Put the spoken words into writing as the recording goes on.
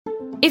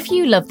If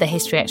you love the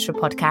History Extra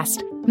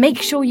podcast,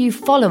 make sure you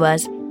follow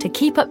us to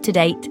keep up to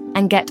date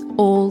and get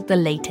all the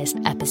latest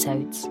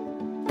episodes.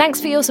 Thanks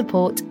for your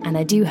support, and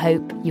I do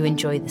hope you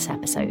enjoy this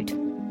episode.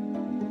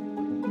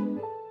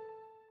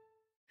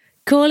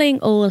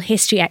 Calling all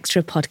History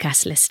Extra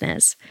podcast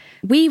listeners,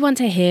 we want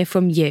to hear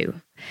from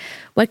you.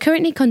 We're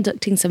currently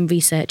conducting some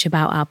research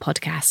about our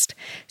podcast,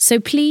 so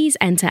please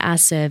enter our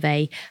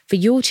survey for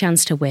your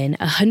chance to win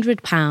a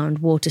 £100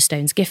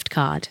 Waterstones gift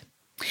card.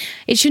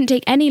 It shouldn't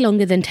take any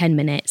longer than 10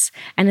 minutes,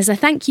 and as a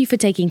thank you for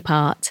taking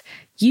part,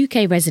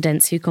 UK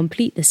residents who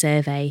complete the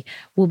survey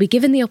will be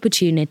given the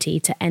opportunity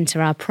to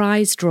enter our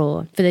prize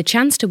draw for the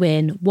chance to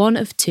win one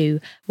of two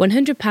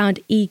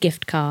 £100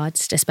 e-gift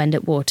cards to spend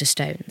at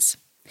Waterstones.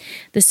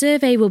 The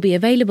survey will be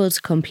available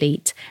to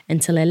complete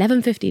until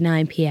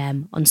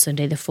 11:59pm on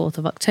Sunday the 4th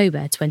of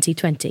October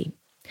 2020.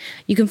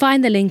 You can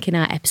find the link in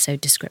our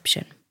episode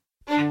description.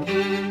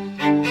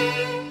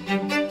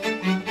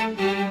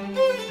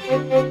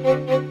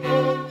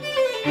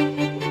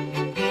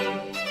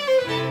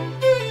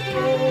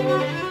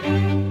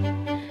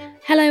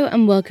 Hello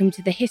and welcome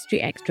to the History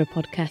Extra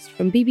podcast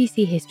from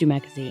BBC History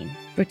Magazine,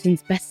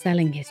 Britain's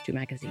best-selling history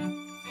magazine.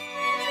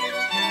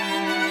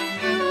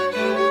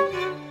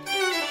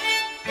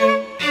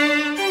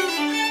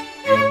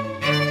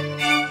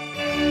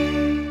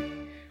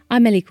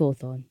 I'm Ellie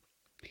Cawthorne.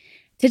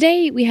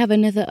 Today we have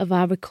another of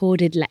our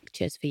recorded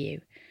lectures for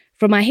you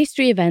from our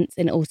history events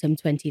in autumn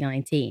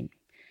 2019.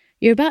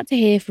 You're about to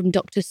hear from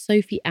Dr.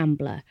 Sophie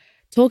Ambler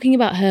talking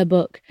about her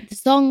book, The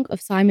Song of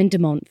Simon de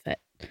Montfort,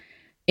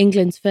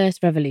 England's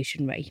First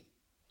Revolutionary.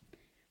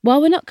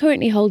 While we're not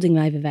currently holding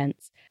live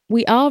events,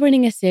 we are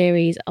running a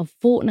series of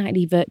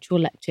fortnightly virtual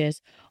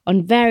lectures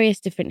on various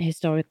different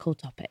historical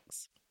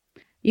topics.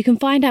 You can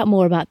find out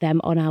more about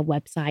them on our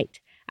website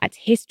at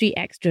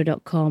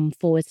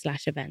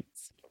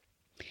historyextra.com/events.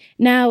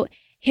 Now,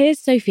 here's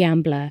Sophie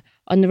Ambler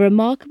on the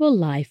remarkable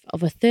life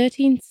of a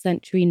 13th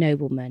century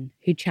nobleman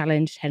who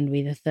challenged Henry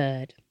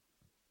III.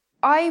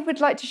 I would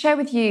like to share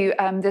with you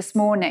this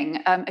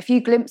morning a few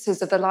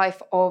glimpses of the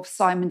life of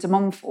Simon de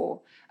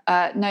Montfort,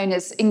 known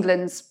as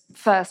England's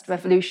first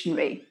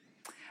revolutionary.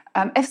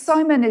 If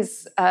Simon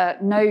is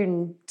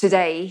known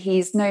today,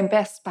 he's known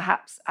best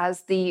perhaps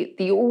as the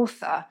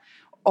author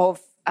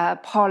of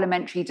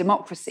parliamentary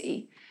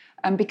democracy,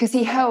 because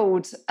he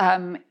held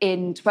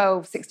in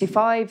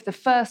 1265 the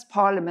first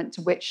parliament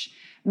to which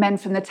men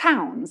from the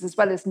towns as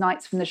well as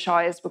knights from the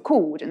shires were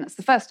called, and that's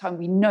the first time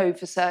we know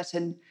for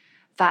certain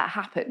that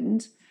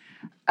happened.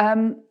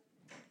 And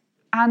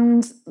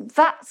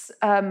that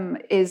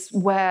is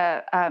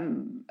where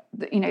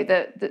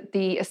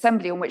the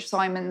assembly on which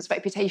Simon's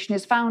reputation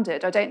is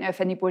founded. I don't know if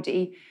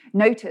anybody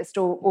noticed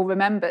or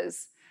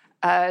remembers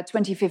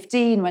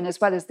 2015, when, as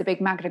well as the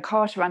big Magna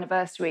Carta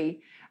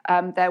anniversary,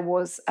 there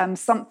was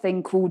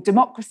something called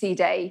Democracy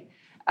Day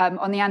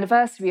on the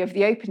anniversary of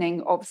the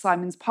opening of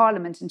Simon's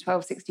Parliament in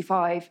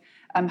 1265,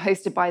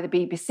 hosted by the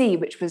BBC,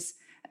 which was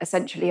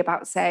essentially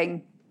about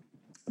saying,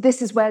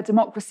 this is where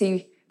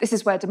democracy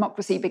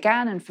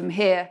began, and from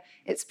here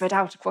it spread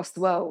out across the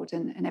world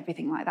and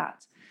everything like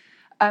that.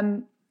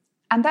 And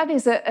that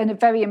is a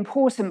very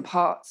important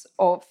part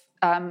of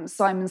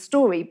Simon's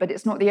story, but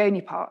it's not the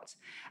only part.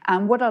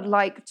 And what I'd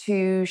like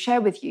to share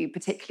with you,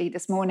 particularly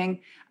this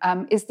morning,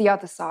 is the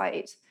other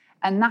side.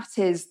 And that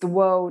is the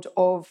world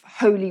of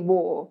holy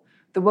war,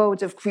 the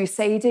world of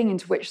crusading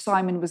into which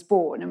Simon was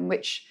born and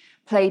which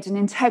played an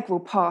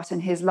integral part in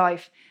his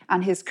life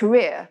and his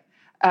career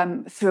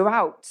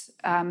throughout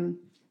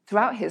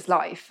his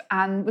life,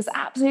 and was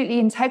absolutely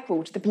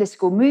integral to the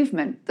political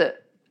movement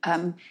that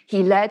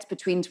he led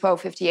between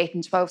 1258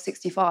 and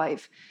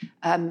 1265,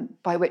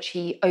 by which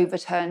he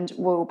overturned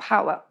royal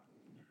power.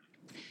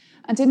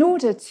 And in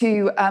order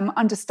to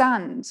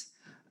understand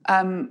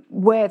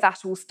where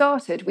that all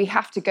started, we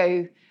have to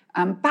go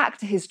back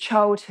to his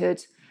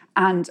childhood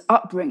and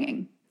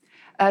upbringing.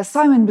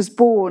 Simon was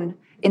born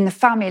in the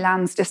family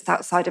lands just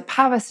outside of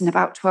Paris in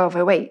about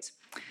 1208.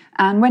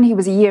 And when he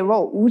was a year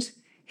old,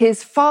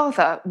 his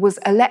father was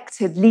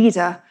elected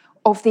leader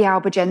of the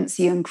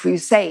Albigensian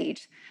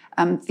Crusade,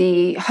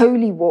 the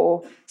holy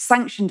war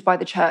sanctioned by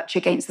the church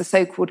against the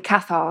so-called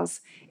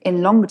Cathars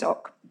in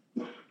Languedoc.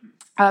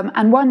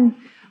 And when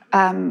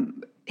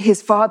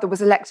his father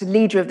was elected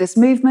leader of this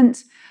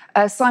movement,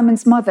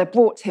 Simon's mother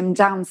brought him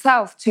down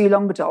south to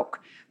Languedoc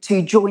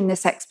to join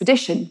this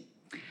expedition.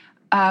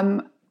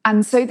 And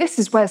so this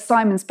is where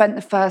Simon spent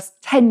the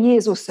first 10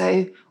 years or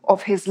so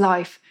of his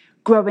life,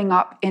 growing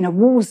up in a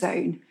war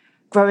zone,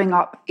 growing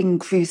up in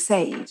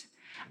crusade.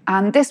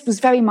 And this was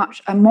very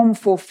much a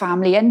Montfort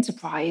family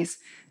enterprise.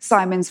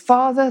 Simon's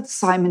father,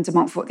 Simon de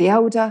Montfort the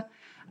Elder,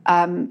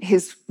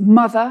 his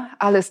mother,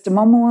 Alice de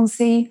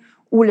Montmorency,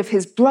 all of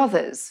his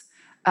brothers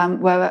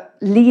were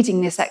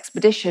leading this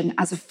expedition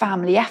as a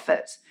family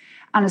effort.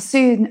 And as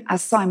soon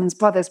as Simon's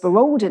brothers were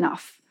old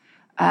enough,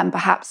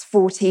 perhaps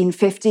 14,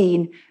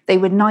 15, they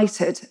were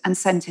knighted and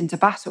sent into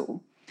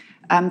battle.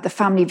 The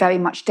family very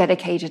much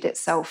dedicated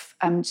itself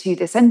to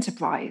this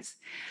enterprise.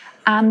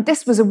 And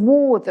this was a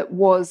war that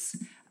was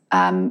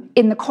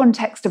in the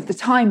context of the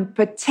time,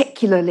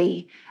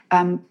 particularly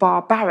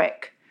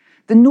barbaric.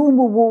 The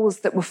normal wars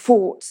that were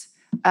fought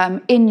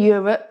in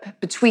Europe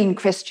between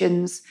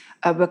Christians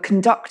were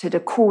conducted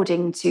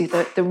according to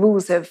the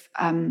rules of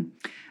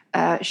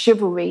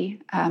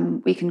chivalry,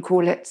 we can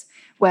call it,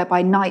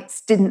 whereby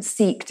knights didn't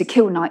seek to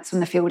kill knights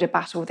on the field of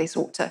battle, they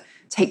sought to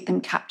take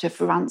them captive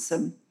for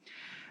ransom.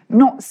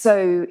 Not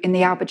so in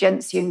the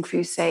Albigensian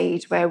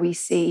Crusade, where we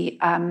see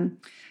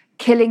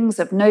killings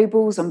of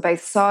nobles on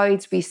both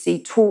sides, we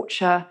see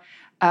torture,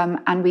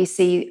 and we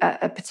see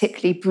a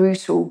particularly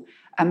brutal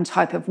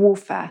type of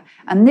warfare.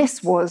 And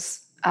this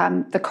was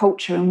the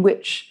culture in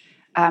which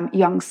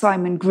young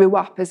Simon grew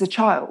up as a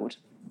child.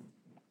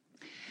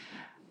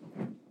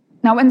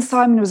 Now, when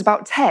Simon was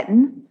about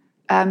 10,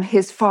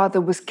 his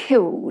father was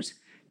killed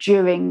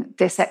during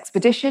this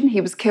expedition.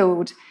 He was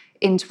killed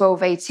in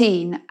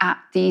 1218 at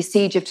the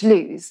siege of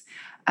Toulouse.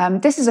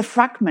 This is a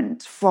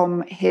fragment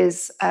from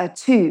his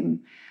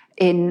tomb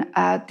in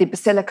the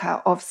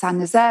Basilica of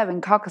Saint-Nazaire in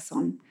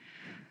Carcassonne.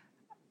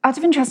 Out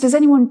of interest, has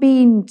anyone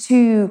been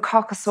to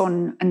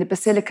Carcassonne and the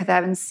Basilica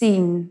there and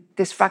seen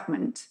this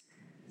fragment?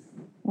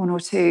 One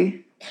or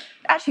two?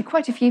 Actually,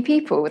 quite a few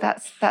people.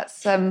 That's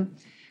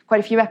quite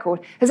a few record.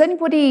 Has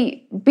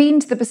anybody been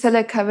to the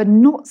Basilica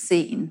and not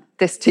seen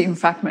this tomb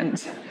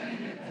fragment?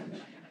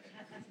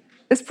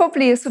 There's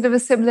probably a sort of a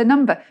similar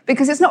number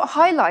because it's not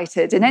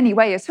highlighted in any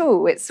way at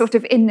all. It's sort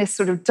of in this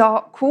sort of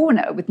dark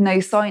corner with no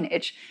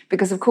signage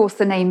because, of course,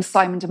 the name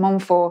Simon de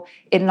Montfort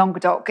in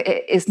Languedoc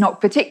is not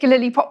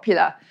particularly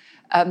popular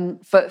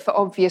for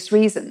obvious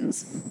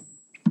reasons.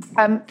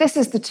 This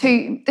is the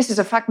tomb. This is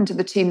a fragment of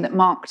the tomb that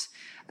marked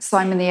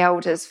Simon the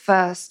Elder's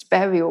first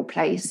burial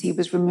place. He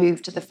was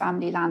removed to the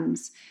family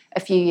lands a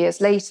few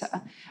years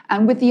later.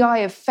 And with the eye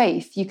of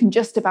faith, you can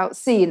just about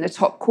see in the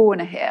top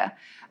corner here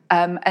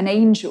an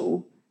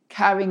angel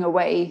carrying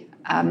away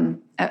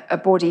a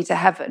body to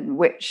heaven,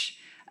 which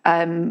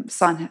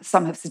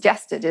some have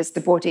suggested is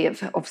the body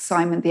of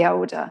Simon the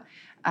Elder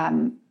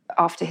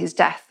after his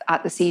death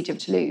at the siege of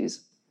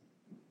Toulouse.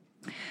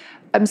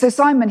 So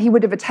Simon, he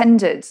would have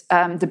attended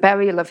the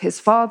burial of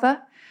his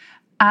father,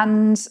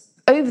 and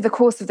over the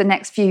course of the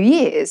next few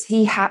years,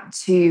 he had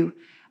to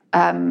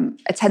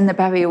attend the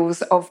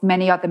burials of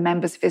many other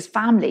members of his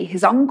family.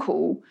 His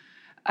uncle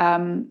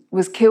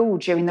was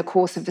killed during the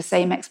course of the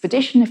same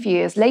expedition a few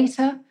years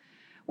later.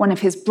 One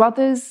of his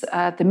brothers,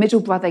 the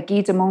middle brother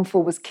Guy de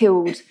Montfort, was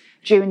killed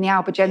during the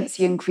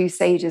Albigensian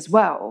Crusade as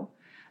well.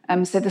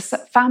 So the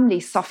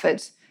family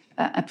suffered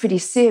a pretty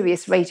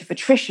serious rate of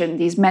attrition,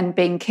 these men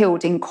being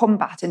killed in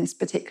combat in this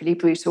particularly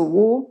brutal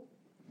war.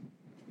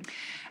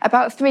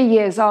 About 3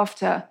 years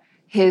after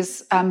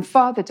his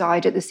father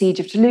died at the siege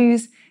of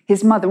Toulouse,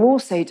 his mother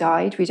also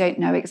died. We don't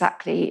know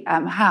exactly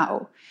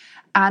how.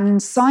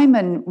 And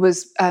Simon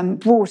was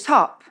brought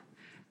up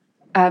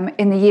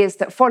in the years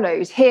that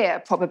followed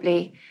here,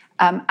 probably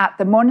at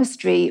the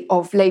monastery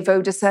of Les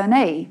Vaux de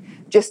Cernay,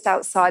 just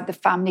outside the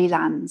family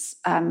lands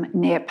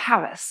near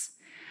Paris.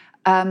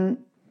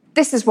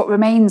 This is what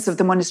remains of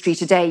the monastery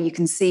today. You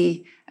can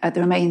see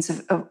the remains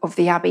of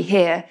the abbey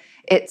here.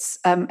 It's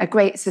a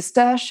great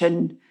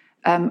Cistercian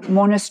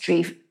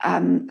monastery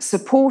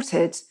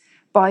supported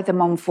by the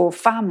Montfort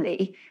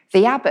family.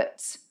 The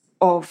abbot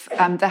of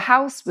the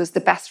house was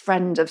the best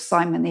friend of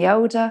Simon the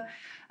Elder,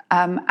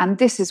 and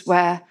this is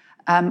where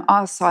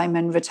our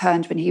Simon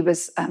returned when he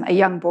was a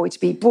young boy to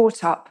be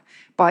brought up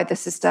by the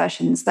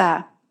Cistercians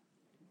there.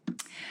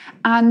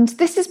 And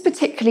this is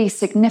particularly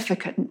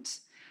significant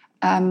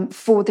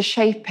for the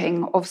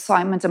shaping of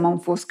Simon de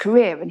Montfort's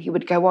career, and he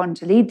would go on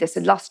to lead this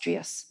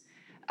illustrious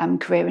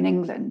career in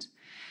England.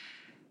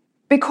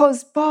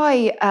 Because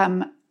by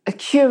a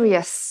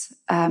curious,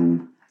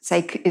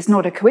 say, it's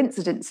not a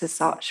coincidence as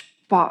such,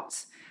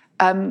 but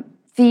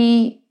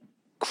the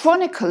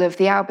chronicle of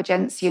the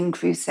Albigensian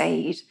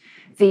Crusade,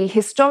 the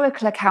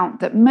historical account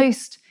that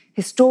most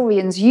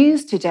historians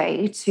use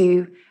today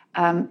to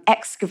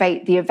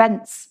excavate the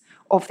events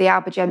of the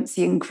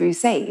Albigensian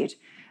Crusade,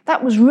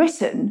 that was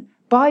written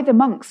by the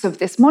monks of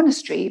this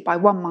monastery, by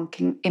one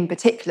monk in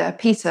particular,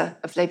 Peter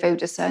of Les Vaux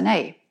de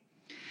Cernay.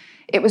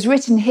 It was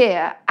written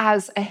here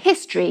as a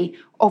history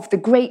of the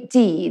great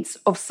deeds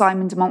of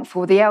Simon de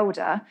Montfort the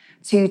Elder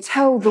to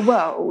tell the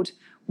world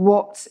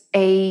what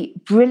a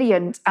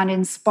brilliant and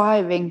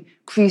inspiring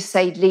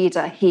crusade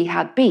leader he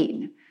had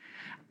been.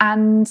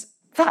 And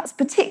that's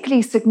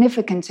particularly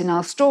significant in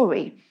our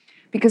story,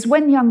 because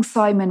when young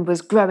Simon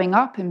was growing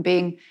up and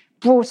being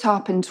brought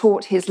up and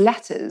taught his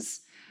letters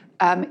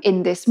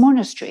in this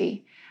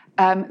monastery,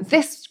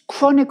 this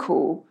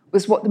chronicle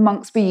was what the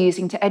monks were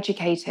using to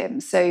educate him.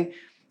 So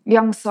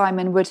young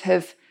Simon would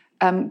have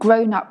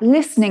grown up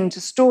listening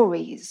to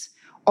stories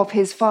of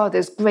his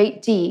father's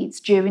great deeds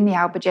during the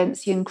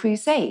Albigensian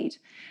Crusade.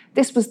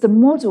 This was the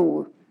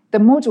model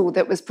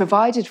that was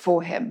provided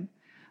for him,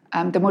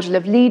 the model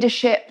of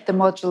leadership, the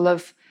model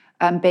of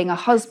being a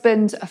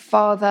husband, a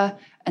father,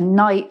 a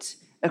knight,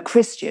 a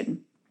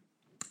Christian.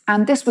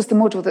 And this was the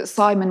model that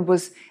Simon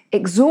was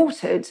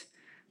exhorted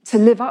to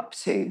live up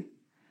to.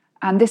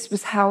 and this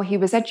was how he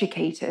was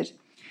educated.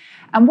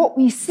 And what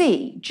we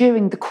see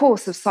during the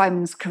course of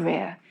Simon's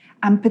career,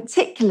 and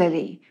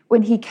particularly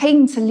when he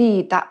came to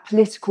lead that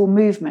political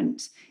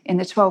movement in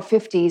the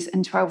 1250s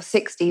and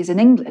 1260s in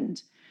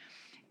England,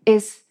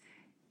 is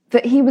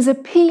that he was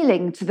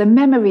appealing to the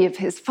memory of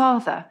his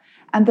father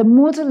and the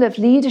model of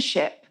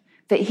leadership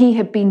that he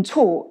had been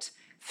taught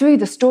through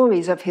the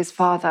stories of his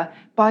father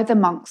by the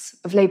monks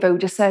of Les Vaux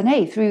de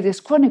Cernay, through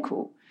this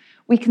chronicle.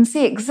 We can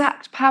see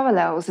exact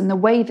parallels in the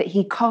way that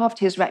he carved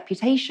his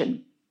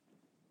reputation.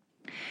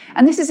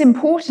 And this is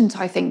important,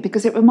 I think,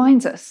 because it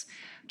reminds us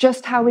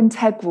just how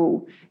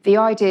integral the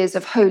ideas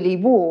of holy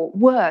war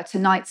were to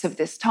knights of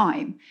this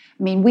time.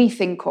 I mean, we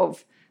think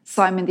of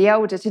Simon the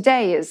Elder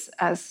today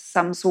as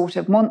some sort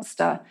of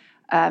monster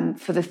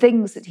for the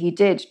things that he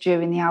did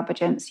during the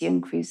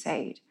Albigensian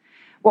Crusade.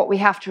 What we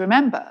have to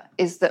remember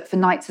is that for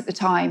knights at the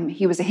time,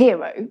 he was a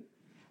hero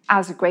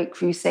as a great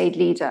crusade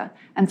leader.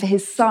 And for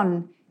his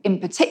son in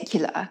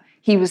particular,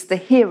 he was the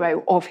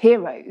hero of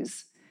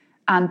heroes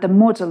and the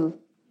model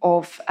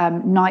of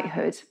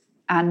knighthood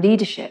and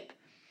leadership.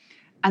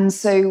 And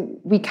so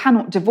we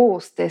cannot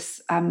divorce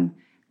this,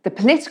 the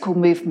political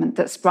movement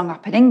that sprung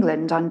up in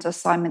England under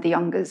Simon the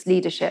Younger's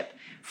leadership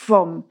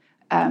from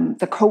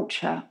the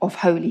culture of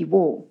holy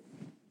war.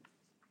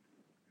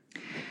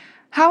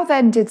 How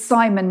then did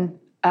Simon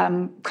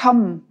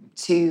come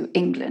to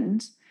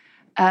England?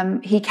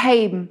 He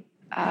came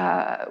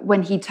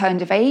when he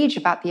turned of age,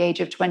 about the age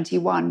of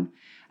 21,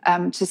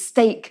 to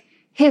stake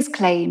his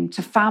claim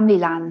to family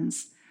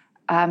lands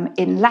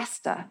in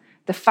Leicester.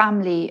 The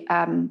family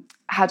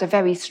had a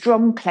very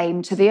strong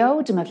claim to the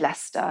earldom of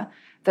Leicester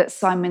that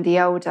Simon the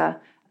Elder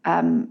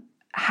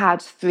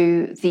had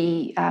through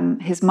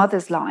his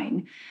mother's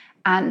line.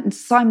 And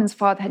Simon's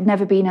father had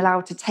never been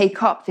allowed to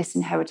take up this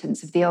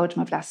inheritance of the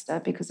earldom of Leicester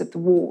because of the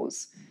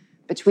wars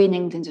between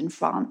England and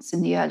France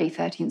in the early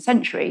 13th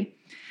century.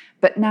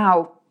 But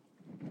now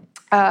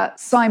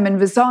Simon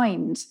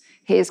resigned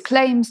his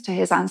claims to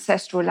his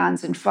ancestral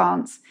lands in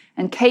France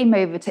and came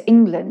over to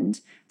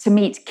England to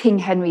meet King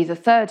Henry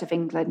III of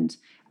England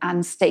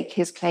and stake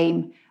his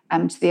claim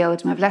to the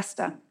earldom of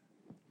Leicester.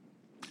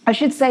 I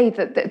should say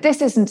that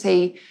this isn't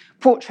a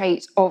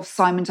portrait of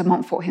Simon de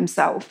Montfort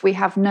himself. We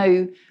have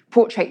no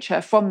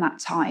portraiture from that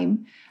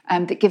time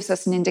that gives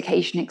us an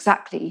indication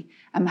exactly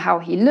how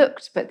he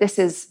looked, but this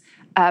is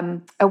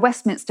a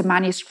Westminster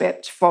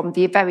manuscript from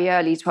the very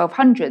early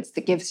 1200s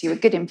that gives you a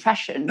good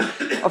impression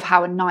of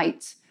how a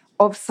knight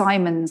of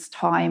Simon's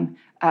time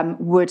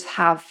would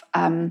have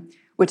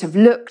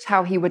looked,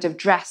 how he would have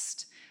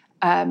dressed.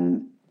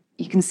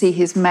 You can see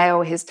his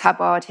mail, his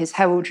tabard, his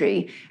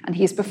heraldry, and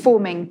he's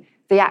performing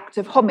the act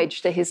of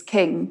homage to his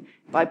king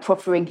by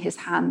proffering his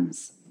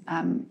hands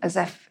as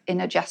if in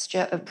a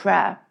gesture of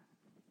prayer.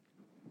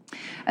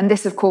 And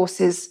this, of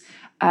course, is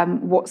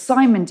what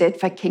Simon did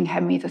for King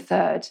Henry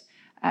III.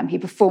 He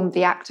performed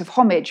the act of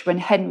homage when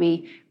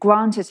Henry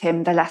granted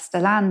him the Leicester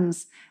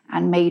lands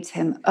and made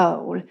him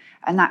earl,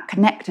 and that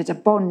connected a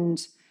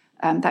bond,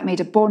 that made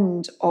a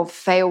bond of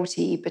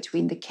fealty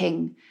between the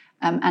king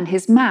and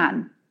his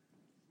man.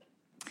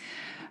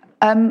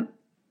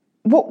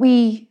 What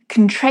we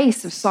can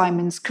trace of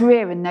Simon's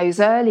career in those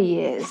early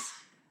years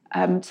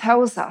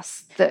tells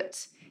us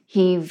that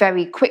he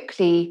very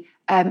quickly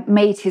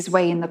made his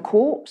way in the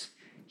court.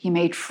 He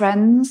made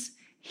friends.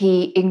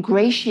 He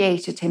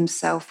ingratiated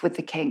himself with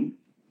the king.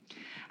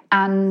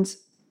 And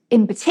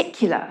in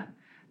particular,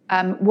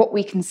 what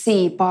we can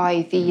see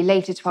by the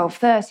later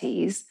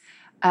 1230s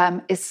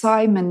is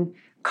Simon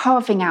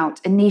carving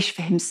out a niche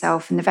for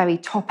himself in the very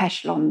top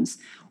echelons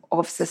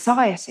of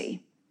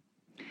society.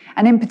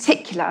 And in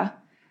particular,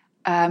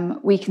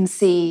 we can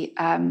see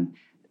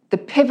the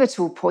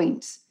pivotal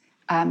point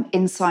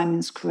in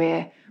Simon's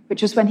career,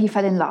 which was when he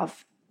fell in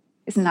love.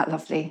 Isn't that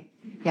lovely?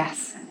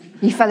 Yes,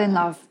 he fell in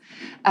love.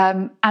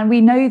 And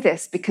we know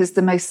this because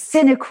the most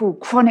cynical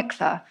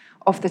chronicler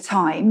of the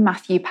time,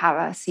 Matthew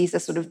Paris, he's a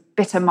sort of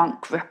bitter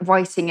monk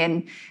writing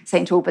in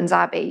St. Albans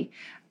Abbey,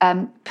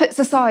 puts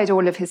aside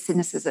all of his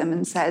cynicism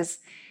and says,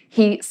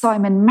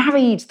 Simon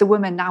married the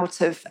woman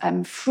out of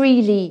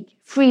freely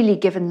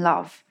given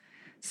love,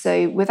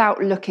 so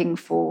without looking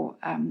for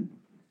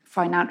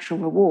financial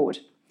reward.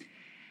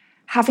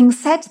 Having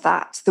said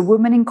that, the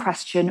woman in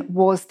question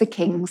was the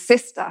king's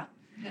sister.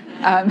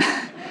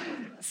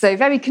 So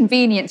very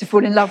convenient to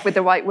fall in love with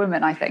the right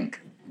woman, I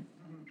think.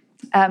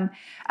 And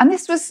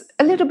this was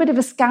a little bit of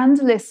a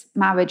scandalous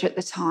marriage at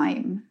the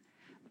time,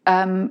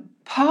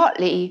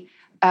 partly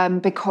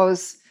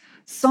because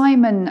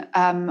Simon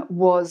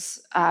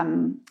was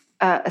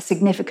a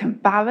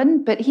significant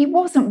baron, but he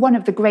wasn't one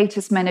of the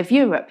greatest men of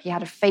Europe. He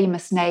had a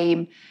famous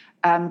name,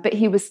 but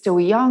he was still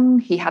young.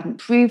 He hadn't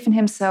proven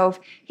himself.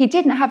 He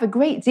didn't have a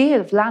great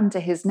deal of land to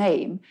his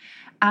name.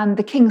 And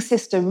the king's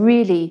sister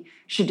really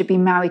should have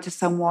been married to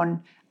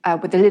someone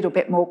with a little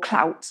bit more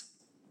clout.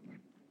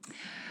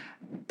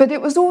 But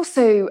it was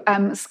also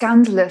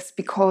scandalous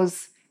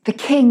because the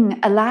king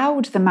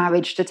allowed the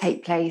marriage to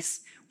take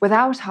place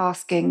without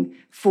asking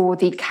for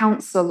the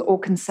counsel or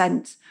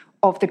consent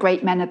of the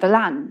great men of the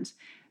land,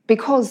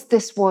 because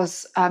this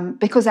was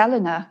because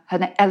Eleanor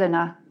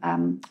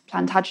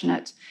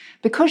Plantagenet,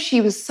 because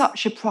she was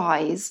such a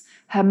prize,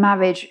 her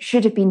marriage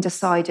should have been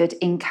decided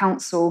in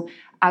council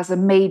as a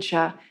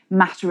major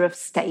matter of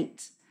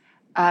state.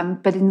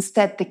 But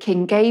instead, the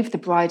king gave the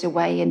bride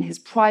away in his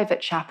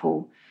private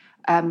chapel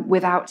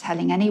without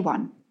telling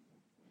anyone.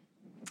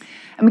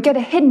 And we get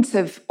a hint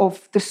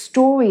of the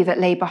story that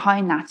lay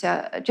behind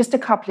that just a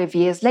couple of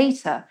years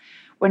later,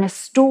 when a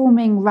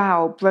storming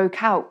row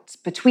broke out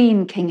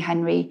between King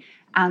Henry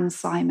and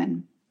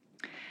Simon.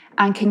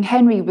 And King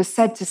Henry was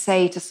said to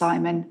say to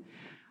Simon,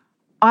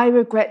 "I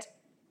regret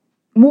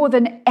more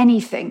than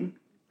anything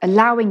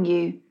allowing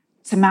you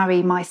to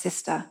marry my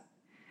sister.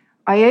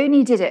 I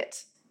only did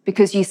it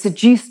because you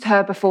seduced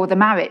her before the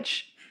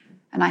marriage,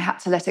 and I had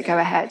to let it go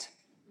ahead."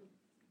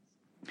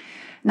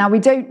 Now, we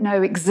don't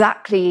know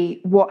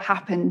exactly what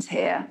happened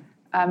here.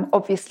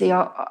 Obviously,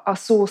 our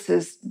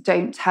sources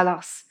don't tell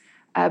us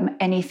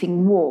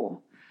anything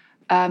more.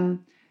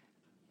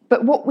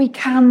 But what we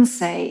can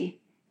say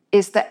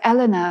is that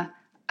Eleanor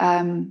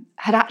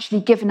had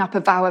actually given up a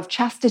vow of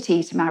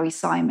chastity to marry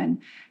Simon.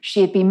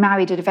 She had been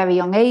married at a very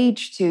young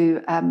age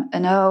to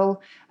an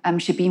earl.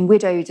 She'd been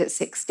widowed at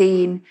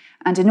 16.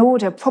 And in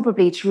order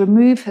probably to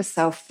remove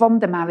herself from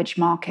the marriage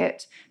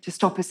market, to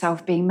stop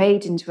herself being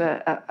made into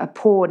a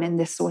pawn in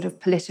this sort of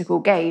political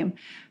game,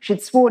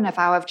 she'd sworn a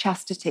vow of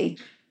chastity.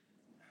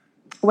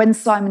 When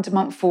Simon de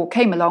Montfort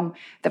came along,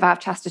 the vow of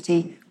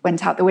chastity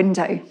went out the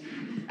window,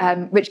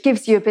 which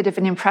gives you a bit of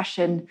an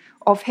impression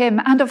of him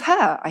and of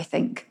her, I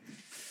think.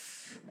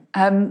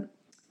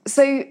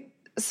 So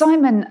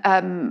Simon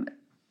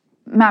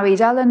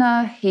married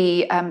Eleanor.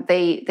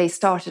 They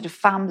started a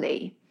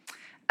family.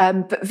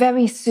 But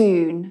very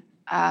soon,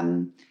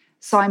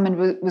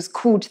 Simon was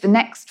called to the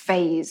next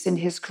phase in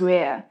his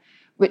career,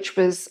 which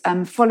was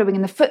following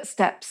in the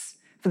footsteps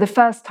for the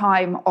first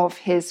time of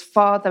his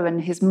father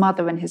and his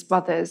mother and his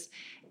brothers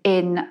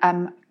in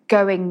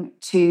going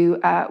to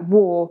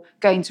war,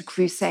 going to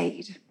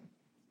crusade.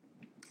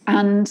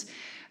 And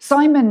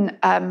Simon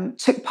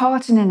took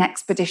part in an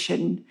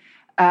expedition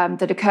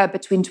that occurred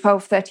between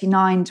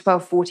 1239 and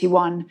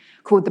 1241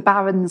 called the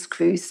Barons'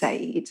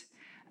 Crusade.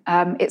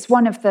 It's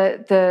one of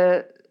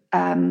the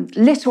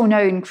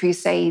little-known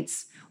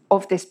crusades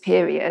of this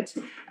period,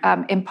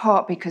 in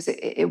part because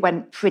it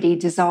went pretty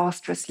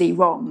disastrously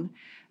wrong.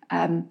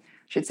 I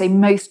should say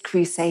most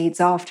crusades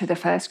after the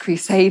First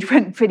Crusade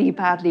went pretty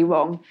badly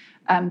wrong.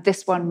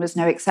 This one was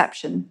no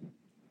exception.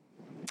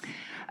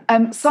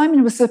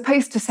 Simon was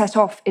supposed to set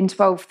off in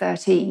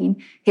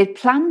 1213. He had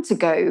planned to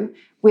go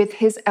with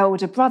his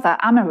elder brother,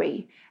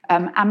 Amaury.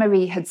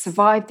 Amaury had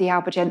survived the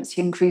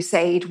Albigensian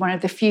Crusade, one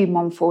of the few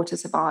Montfort to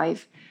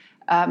survive.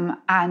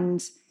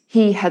 And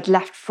he had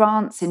left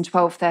France in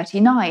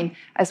 1239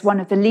 as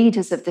one of the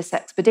leaders of this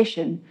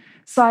expedition.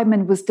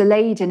 Simon was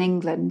delayed in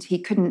England. He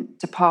couldn't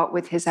depart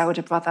with his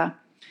elder brother.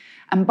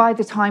 And by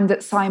the time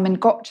that Simon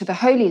got to the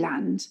Holy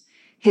Land,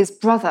 his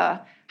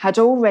brother had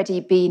already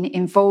been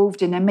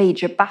involved in a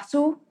major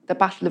battle, the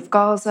Battle of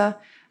Gaza,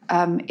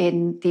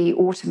 in the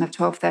autumn of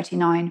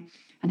 1239.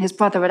 And his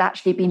brother had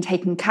actually been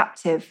taken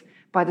captive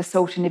by the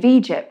Sultan of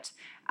Egypt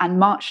and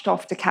marched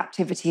off to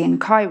captivity in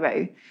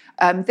Cairo.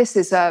 This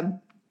is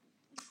an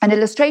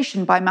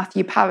illustration by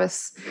Matthew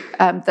Paris,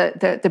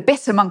 the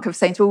bitter monk of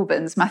St.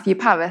 Albans, Matthew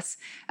Paris,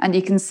 and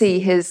you can see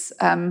his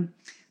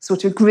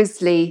sort of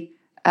grisly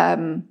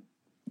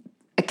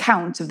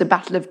account of the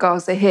Battle of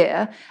Gaza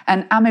here.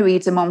 And Amaury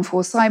de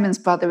Montfort, Simon's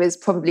brother, is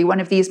probably one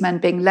of these men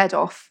being led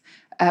off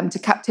to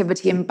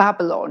captivity in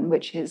Babylon,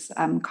 which is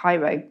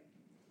Cairo.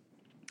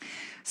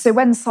 So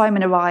when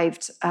Simon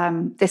arrived,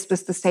 this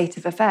was the state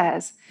of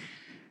affairs.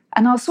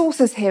 And our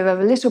sources here are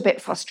a little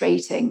bit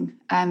frustrating.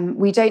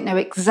 We don't know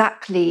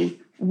exactly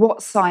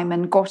what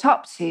Simon got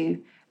up to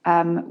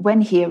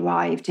when he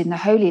arrived in the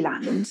Holy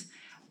Land.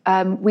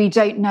 We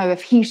don't know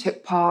if he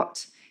took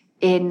part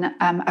in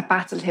a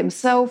battle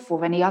himself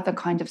or any other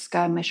kind of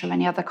skirmish or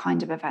any other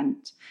kind of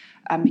event,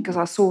 because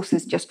our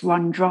sources just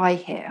run dry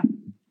here.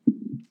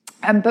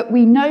 But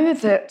we know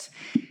that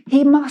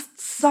he must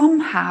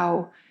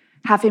somehow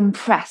have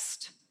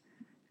impressed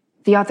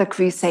the other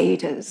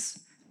crusaders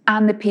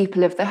and the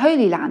people of the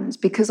Holy Land,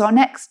 because our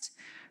next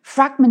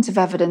fragment of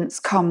evidence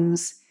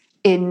comes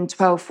in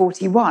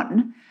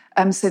 1241,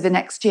 so the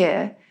next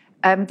year.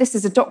 This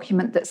is a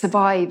document that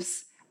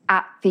survives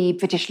at the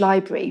British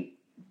Library.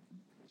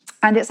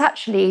 And it's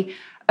actually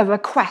a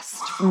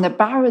request from the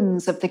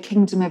barons of the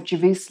Kingdom of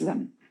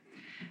Jerusalem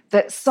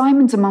that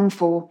Simon de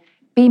Montfort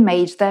be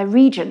made their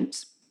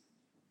regent.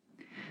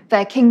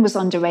 Their king was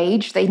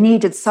underage. They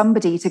needed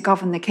somebody to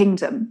govern the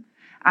kingdom.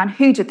 And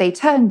who did they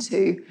turn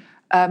to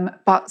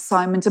but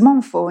Simon de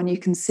Montfort? And you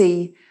can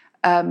see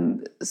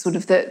sort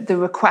of the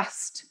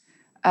request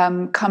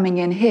coming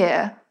in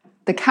here.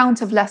 The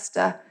Count of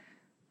Leicester,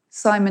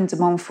 Simon de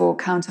Montfort,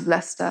 Count of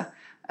Leicester,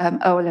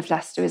 Earl of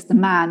Leicester, is the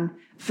man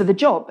for the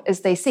job as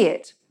they see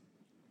it.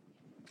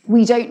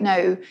 We don't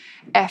know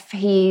if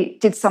he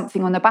did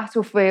something on the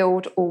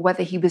battlefield or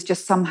whether he was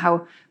just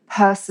somehow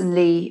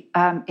personally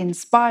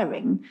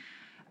inspiring.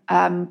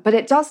 But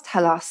it does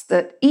tell us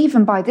that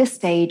even by this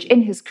stage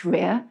in his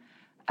career,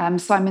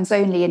 Simon's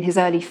only in his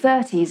early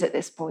 30s at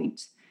this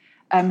point,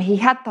 he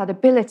had that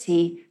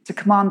ability to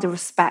command the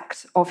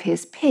respect of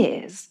his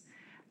peers.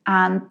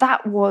 And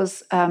that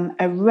was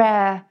a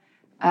rare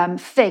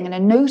thing and a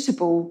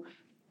notable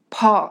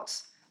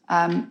part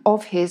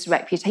of his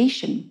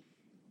reputation.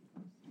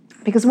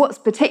 Because what's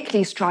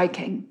particularly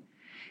striking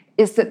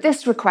is that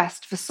this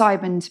request for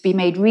Simon to be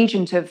made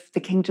regent of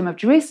the Kingdom of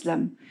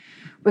Jerusalem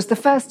was the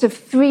first of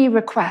 3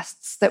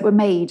 requests that were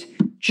made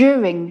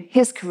during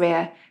his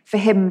career for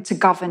him to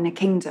govern a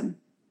kingdom.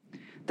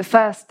 The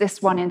first,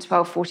 this one in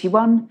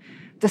 1241.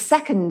 The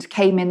second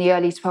came in the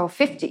early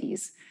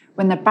 1250s,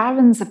 when the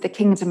barons of the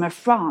Kingdom of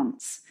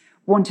France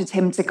wanted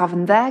him to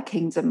govern their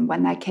kingdom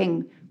when their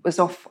king was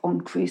off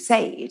on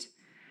crusade.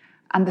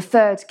 And the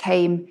third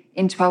came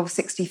in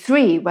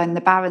 1263, when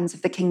the barons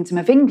of the Kingdom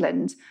of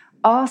England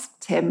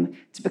asked him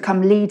to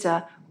become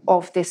leader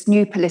of this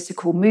new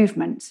political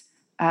movement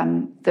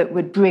that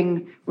would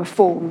bring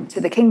reform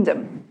to the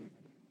kingdom.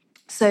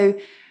 So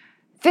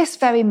this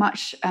very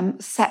much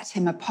set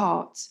him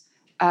apart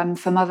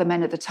from other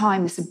men at the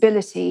time, this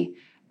ability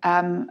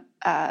to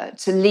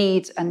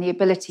lead and the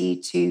ability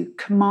to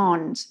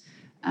command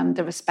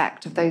the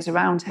respect of those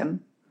around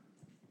him.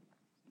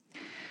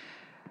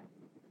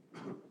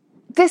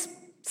 This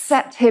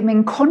set him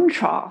in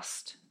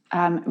contrast,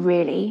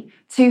 really,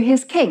 to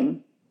his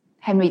king,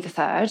 Henry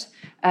III.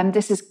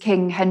 This is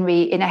King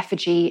Henry in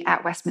effigy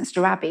at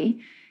Westminster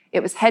Abbey.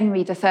 It was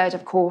Henry III,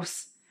 of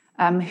course,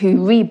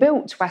 who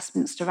rebuilt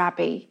Westminster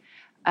Abbey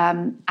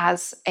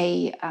as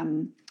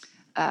in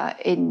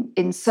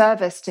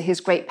service to his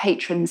great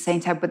patron,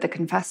 St. Edward the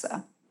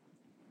Confessor.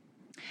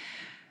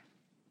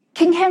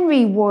 King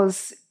Henry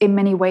was, in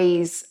many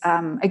ways,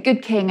 a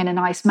good king and a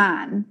nice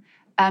man,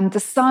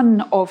 the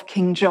son of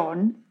King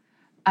John,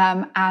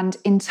 and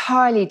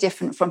entirely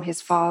different from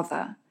his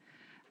father.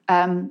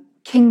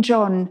 King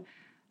John,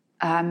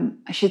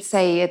 I should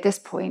say at this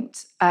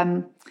point,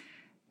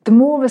 the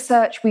more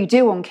research we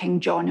do on King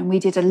John, and we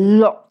did a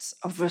lot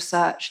of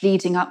research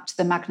leading up to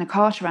the Magna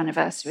Carta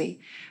anniversary,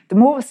 the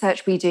more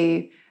research we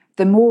do,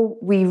 the more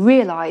we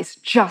realise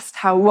just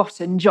how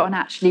rotten John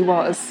actually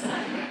was.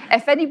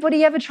 If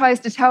anybody ever tries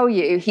to tell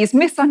you he's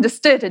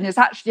misunderstood and is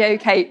actually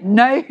okay,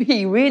 no,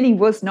 he really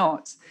was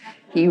not.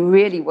 He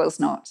really was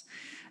not.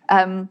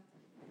 Henry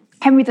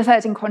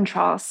III, in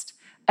contrast,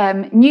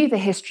 knew the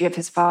history of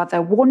his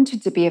father,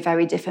 wanted to be a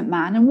very different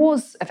man, and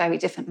was a very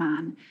different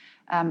man.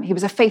 He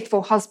was a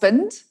faithful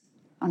husband,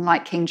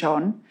 unlike King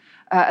John,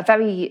 a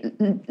very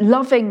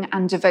loving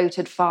and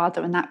devoted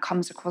father, and that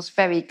comes across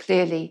very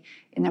clearly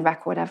in the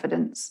record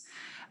evidence.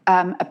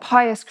 A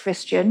pious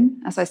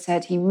Christian, as I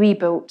said, he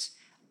rebuilt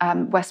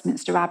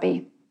Westminster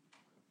Abbey.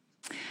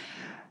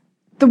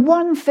 The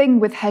one thing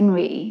with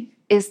Henry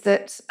is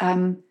that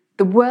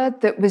the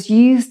word that was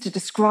used to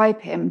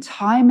describe him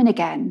time and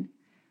again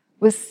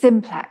was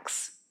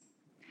simplex.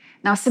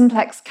 Now,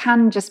 simplex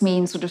can just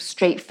mean sort of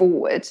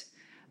straightforward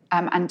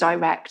and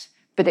direct,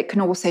 but it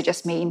can also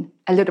just mean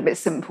a little bit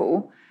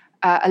simple,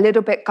 a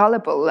little bit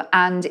gullible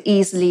and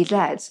easily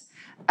led.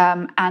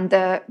 And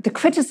the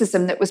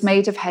criticism that was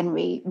made of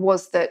Henry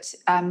was that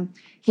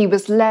he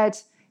was led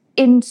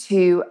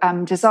into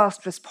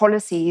disastrous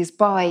policies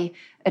by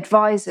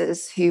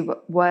advisors who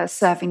were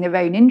serving their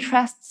own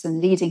interests and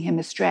leading him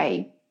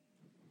astray.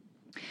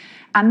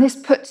 And this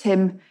put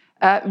him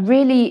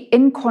really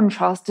in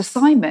contrast to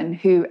Simon,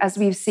 who, as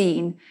we've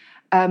seen,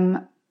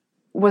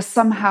 was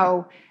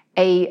somehow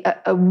a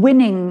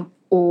winning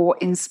or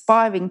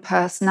inspiring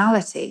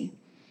personality.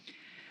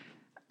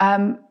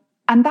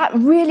 And that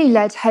really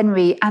led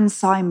Henry and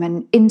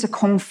Simon into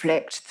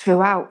conflict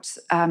throughout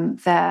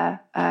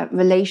their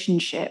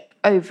relationship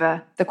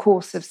over the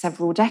course of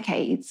several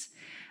decades.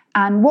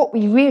 And what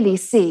we really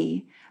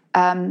see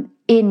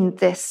in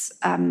this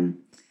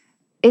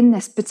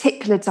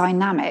particular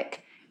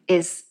dynamic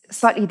is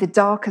slightly the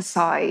darker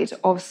side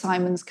of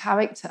Simon's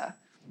character.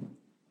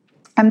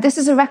 This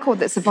is a record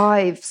that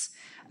survives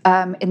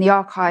in the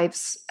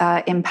archives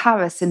in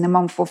Paris, in the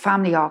Montfort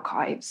family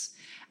archives.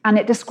 And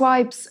it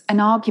describes an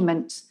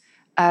argument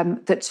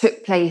that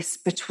took place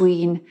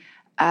between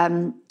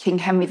King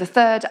Henry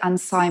III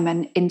and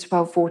Simon in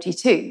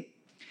 1242.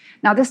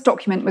 Now, this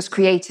document was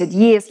created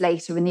years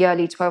later in the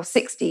early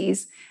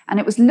 1260s, and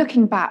it was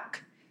looking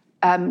back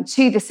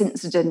to this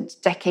incident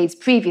decades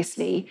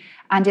previously,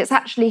 and it's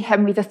actually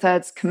Henry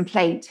III's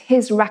complaint,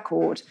 his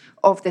record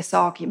of this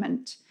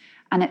argument.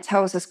 And it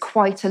tells us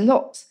quite a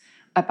lot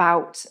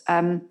about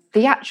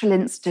the actual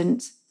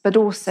incident, but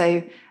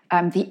also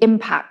the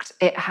impact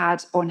it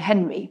had on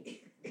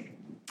Henry.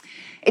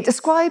 It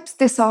describes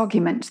this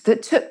argument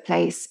that took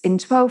place in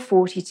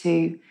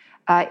 1242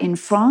 in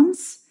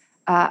France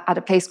at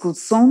a place called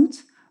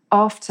Saintes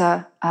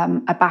after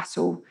a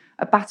battle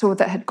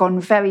that had gone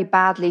very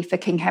badly for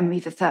King Henry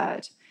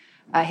III.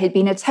 He'd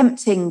been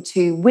attempting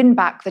to win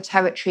back the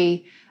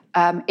territory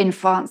in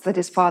France that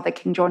his father,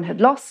 King John, had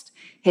lost.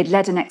 He'd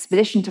led an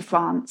expedition to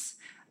France.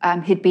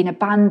 He'd been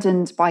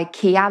abandoned by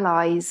key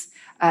allies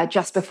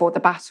just before the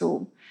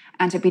battle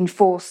and had been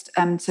forced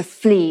to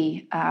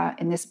flee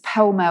in this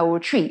pell-mell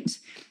retreat,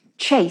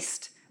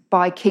 chased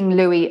by King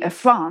Louis of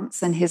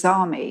France and his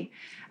army.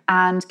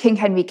 And King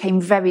Henry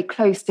came very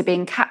close to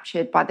being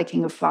captured by the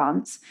King of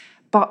France,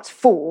 but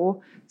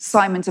for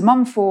Simon de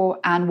Montfort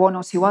and one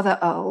or two other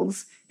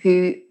earls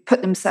who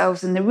put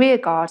themselves in the rear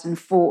guard and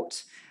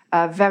fought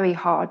very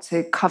hard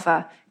to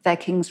cover their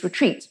king's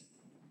retreat.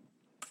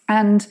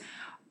 And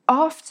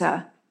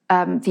after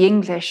the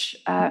English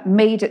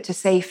made it to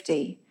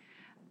safety,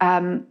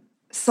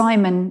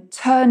 Simon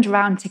turned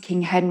around to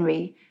King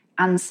Henry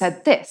and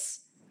said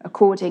this,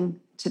 according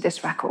to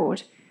this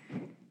record.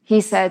 He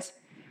said,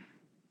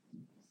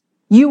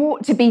 "You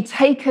ought to be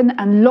taken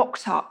and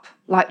locked up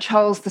like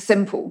Charles the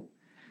Simple.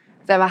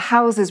 There are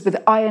houses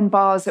with iron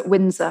bars at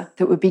Windsor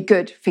that would be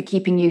good for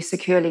keeping you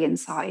securely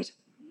inside."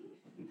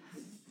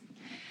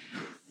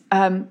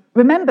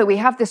 Remember, we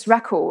have this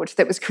record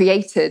that was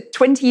created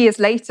 20 years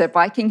later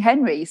by King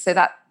Henry, so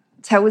that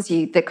tells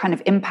you the kind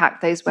of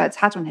impact those words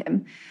had on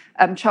him.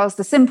 Charles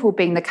the Simple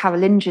being the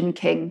Carolingian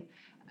king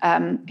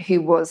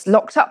who was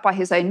locked up by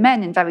his own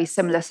men in very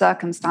similar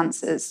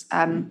circumstances.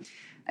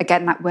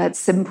 Again, that word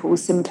simple,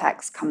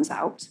 simplex, comes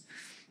out.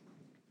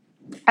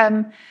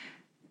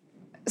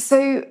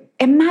 So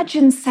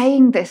imagine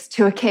saying this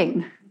to a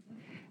king.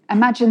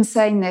 Imagine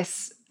saying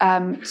this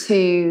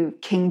to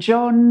King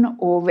John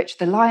or Richard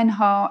the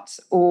Lionheart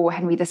or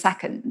Henry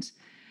II.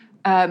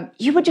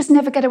 You would just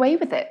never get away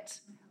with it.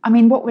 I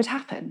mean, what would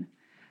happen?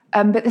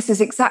 But this is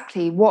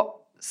exactly what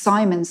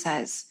Simon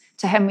says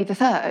to Henry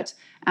III,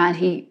 and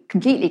he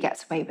completely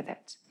gets away with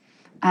it.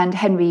 And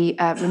Henry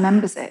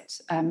remembers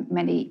it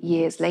many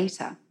years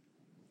later.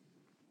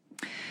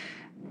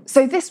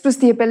 So this was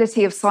the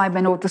ability of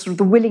Simon, or the sort of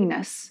the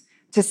willingness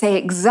to say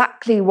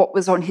exactly what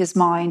was on his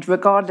mind,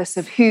 regardless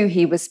of who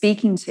he was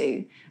speaking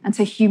to, and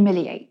to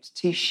humiliate,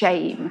 to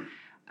shame,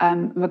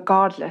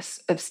 regardless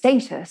of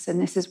status. And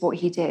this is what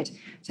he did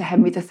to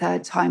Henry III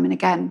time and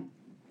again.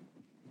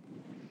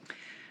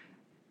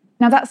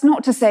 Now, that's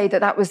not to say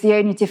that that was the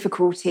only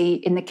difficulty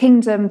in the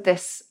kingdom,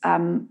 this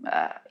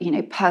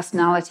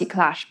personality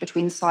clash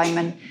between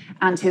Simon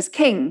and his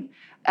king.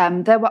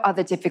 There were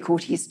other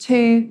difficulties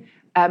too.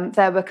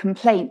 There were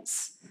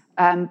complaints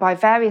by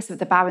various of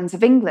the barons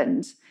of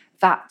England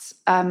that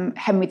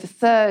Henry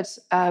III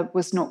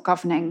was not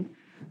governing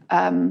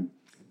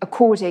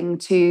according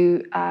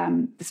to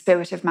the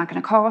spirit of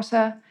Magna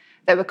Carta.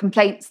 There were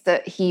complaints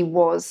that he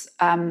was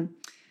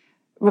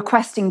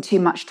requesting too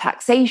much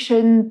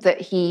taxation,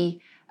 that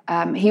he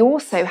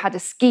also had a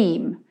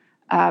scheme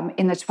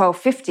in the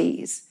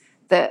 1250s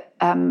that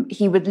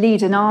he would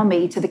lead an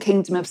army to the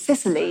kingdom of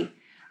Sicily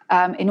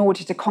in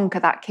order to conquer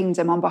that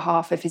kingdom on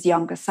behalf of his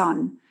younger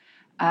son.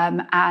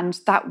 And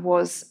that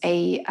was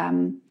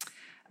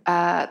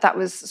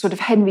sort of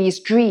Henry's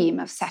dream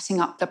of setting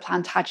up the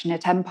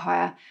Plantagenet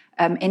Empire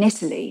in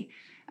Italy.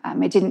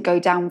 It didn't go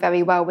down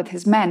very well with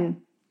his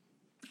men,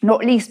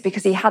 not least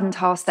because he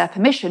hadn't asked their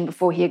permission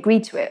before he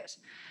agreed to it,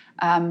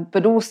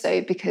 but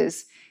also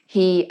because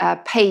he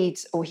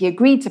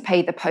agreed to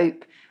pay the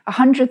Pope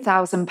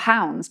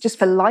 £100,000 just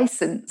for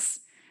license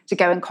to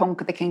go and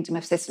conquer the Kingdom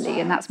of Sicily,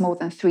 and that's more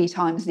than 3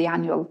 times the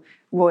annual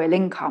royal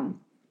income.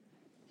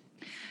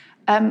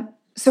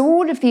 So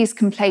all of these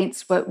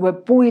complaints were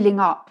boiling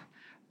up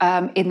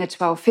in the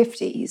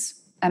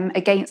 1250s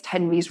against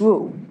Henry's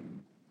rule.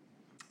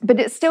 But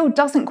it still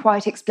doesn't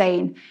quite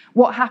explain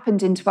what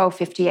happened in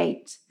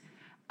 1258.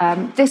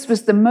 This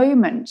was the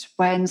moment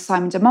when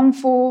Simon de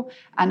Montfort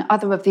and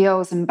other of the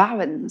earls and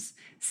barons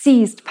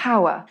seized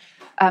power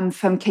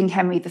from King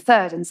Henry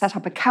III and set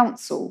up a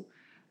council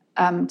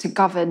to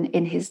govern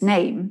in his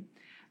name.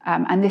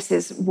 And this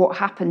is what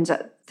happened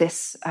at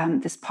this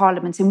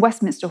Parliament in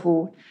Westminster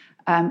Hall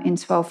in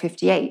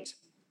 1258.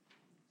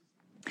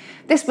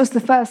 This was the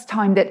first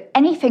time that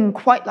anything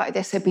quite like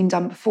this had been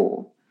done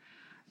before.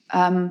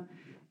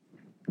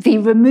 The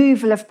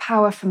removal of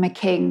power from a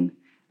king,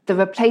 the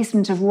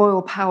replacement of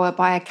royal power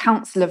by a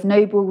council of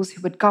nobles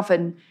who would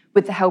govern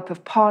with the help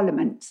of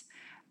Parliament.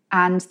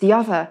 And the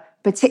other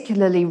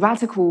particularly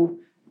radical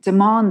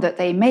demand that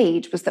they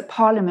made was that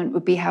Parliament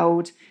would be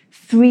held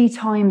 3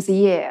 times a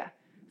year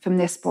from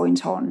this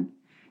point on,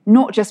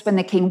 not just when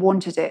the king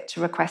wanted it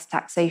to request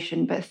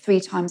taxation, but 3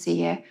 times a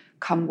year,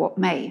 come what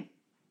may.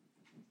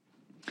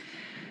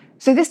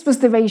 So this was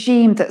the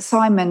regime that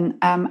Simon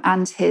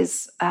and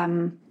his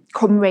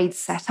comrades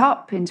set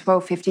up in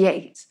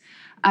 1258.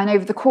 And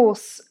over the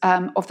course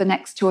of the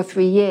next 2 or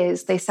 3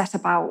 years, they set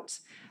about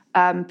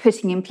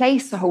putting in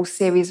place a whole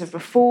series of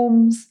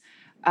reforms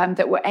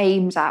that were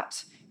aimed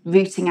at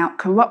rooting out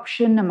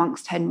corruption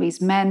amongst Henry's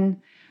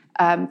men,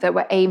 that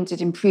were aimed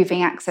at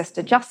improving access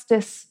to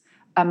justice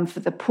for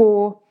the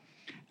poor,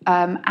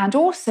 and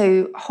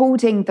also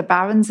holding the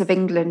barons of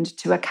England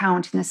to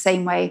account in the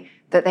same way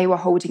that they were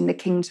holding the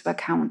king to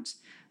account,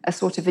 a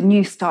sort of a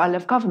new style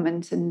of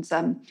government. And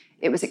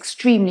it was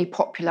extremely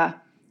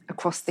popular,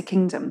 across the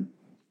kingdom.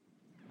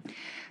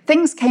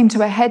 Things came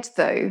to a head,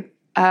 though,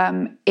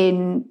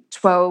 in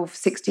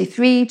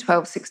 1263,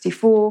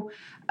 1264.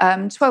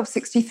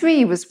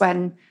 1263 was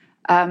when,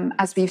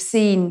 as we've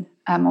seen,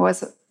 or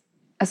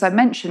as I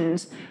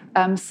mentioned,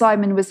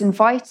 Simon was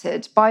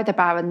invited by the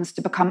barons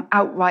to become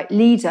outright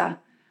leader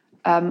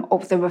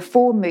of the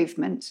reform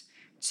movement,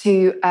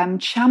 to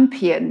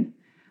champion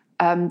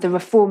the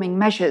reforming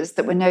measures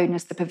that were known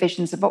as the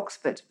Provisions of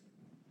Oxford.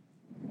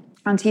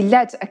 And he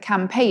led a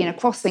campaign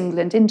across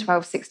England in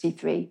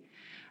 1263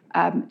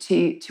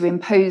 to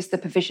impose the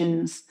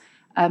provisions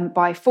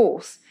by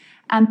force.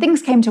 And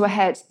things came to a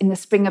head in the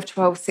spring of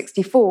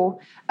 1264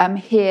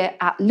 here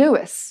at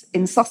Lewes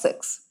in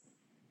Sussex.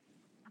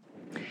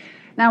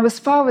 Now, as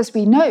far as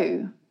we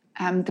know,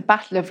 the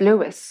Battle of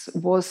Lewes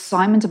was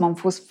Simon de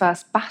Montfort's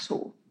first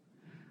battle.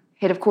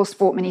 He had, of course,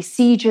 fought many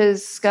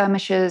sieges,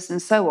 skirmishes,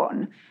 and so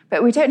on,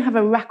 but we don't have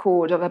a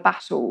record of a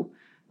battle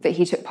that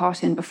he took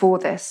part in before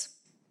this.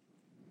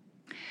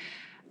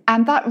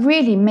 And that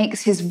really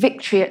makes his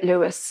victory at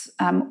Lewes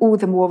all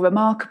the more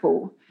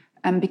remarkable,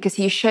 because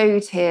he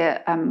showed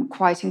here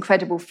quite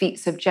incredible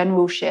feats of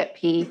generalship.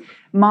 He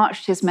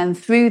marched his men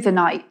through the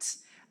night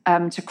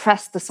to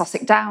crest the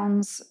Sussex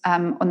Downs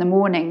on the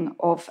morning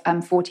of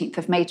 14th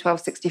of May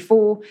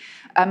 1264,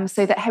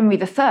 so that Henry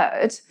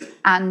III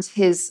and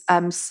his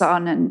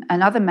son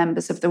and other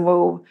members of the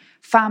royal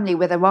family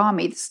with their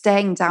army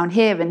staying down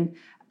here in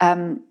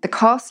the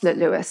castle at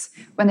Lewes,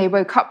 when they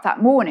woke up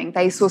that morning,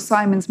 they saw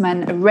Simon's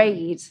men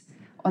arrayed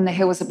on the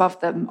hills above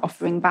them,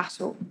 offering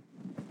battle.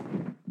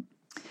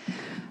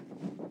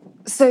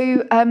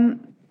 So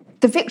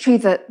the victory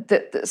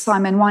that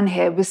Simon won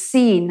here was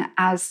seen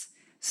as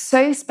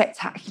so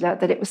spectacular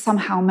that it was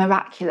somehow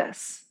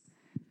miraculous.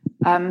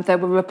 There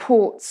were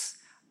reports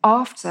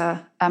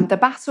after the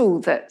battle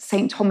that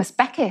St. Thomas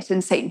Becket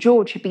and St.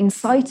 George had been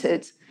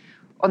sighted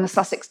on the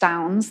Sussex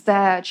Downs,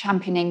 there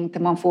championing the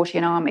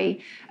Montfortian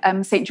army,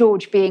 St.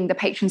 George being the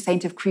patron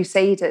saint of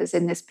crusaders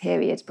in this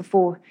period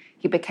before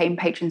he became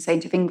patron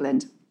saint of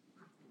England.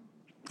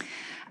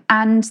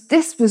 And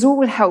this was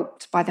all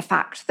helped by the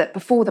fact that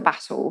before the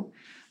battle,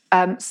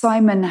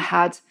 Simon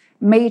had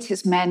made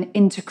his men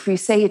into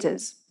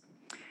crusaders.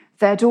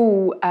 They'd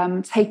all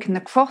taken the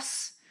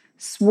cross,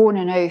 sworn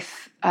an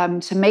oath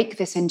to make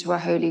this into a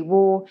holy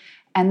war,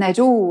 and they'd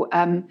all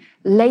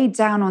laid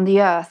down on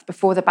the earth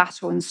before the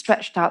battle and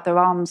stretched out their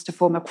arms to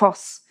form a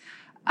cross,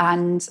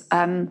 and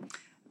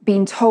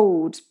been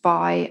told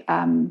by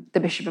the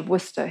Bishop of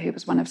Worcester, who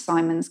was one of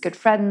Simon's good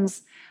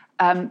friends,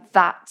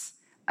 that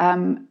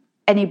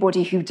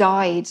anybody who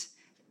died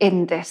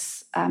in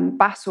this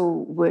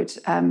battle would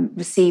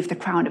receive the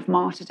crown of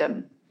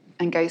martyrdom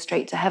and go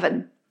straight to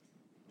heaven.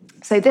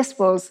 So this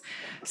was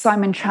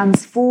Simon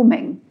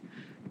transforming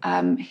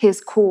his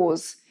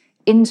cause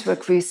into a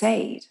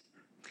crusade.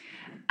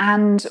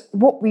 And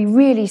what we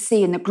really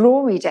see in the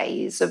glory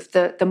days of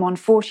the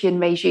Montfortian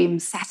regime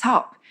set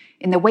up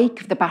in the wake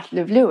of the Battle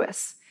of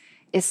Lewes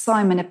is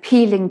Simon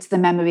appealing to the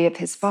memory of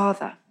his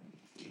father.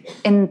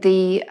 In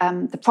the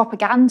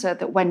propaganda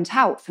that went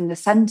out from the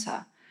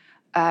centre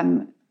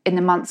in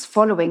the months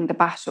following the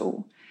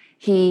battle,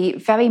 he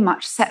very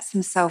much sets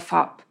himself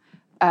up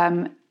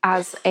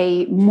as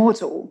a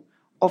model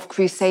of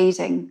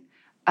crusading,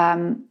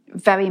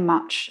 very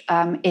much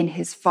in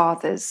his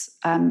father's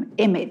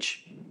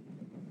image.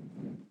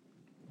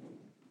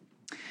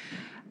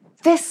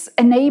 This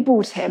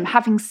enabled him,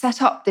 having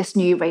set up this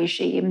new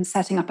regime,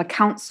 setting up a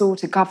council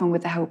to govern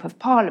with the help of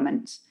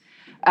Parliament,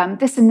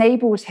 this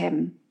enabled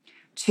him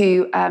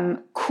to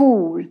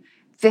call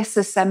this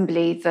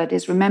assembly that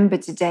is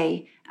remembered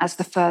today as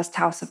the First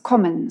House of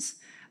Commons,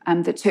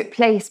 that took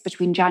place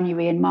between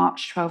January and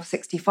March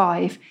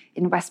 1265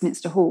 in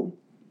Westminster Hall.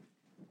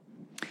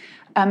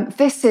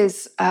 This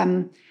is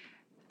a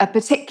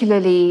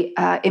particularly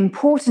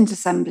important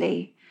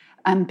assembly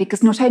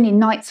because not only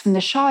knights from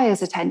the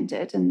shires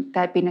attended, and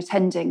they'd been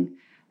attending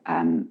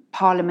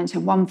Parliament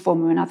in one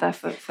form or another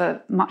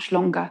for much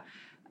longer,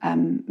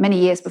 many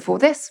years before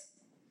this,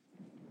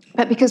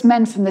 but because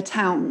men from the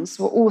towns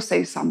were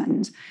also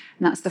summoned,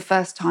 and that's the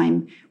first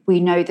time we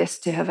know this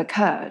to have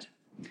occurred.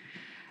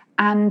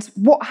 And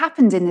what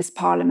happened in this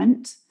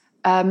Parliament,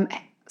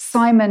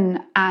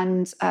 Simon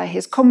and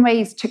his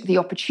comrades took the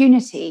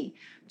opportunity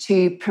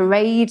to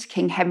parade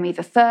King Henry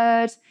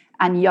III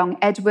and young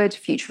Edward,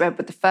 future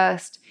Edward I,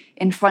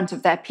 in front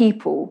of their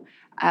people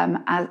in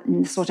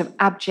a sort of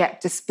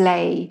abject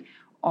display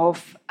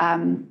of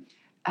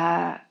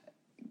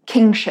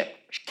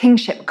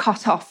kingship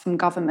cut off from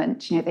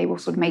government. You know, they were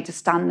sort of made to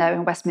stand there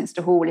in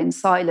Westminster Hall in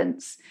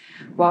silence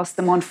whilst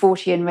the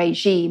Montfortian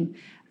regime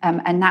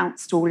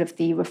announced all of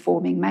the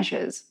reforming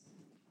measures.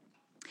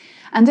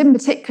 And in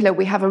particular,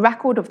 we have a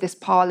record of this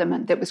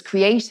Parliament that was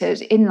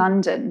created in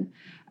London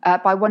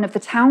by one of the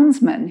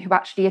townsmen who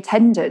actually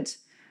attended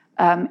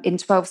in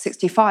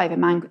 1265, a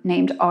man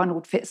named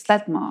Arnold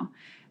Fitz-Sledmar,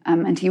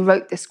 and he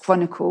wrote this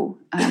chronicle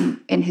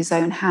in his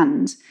own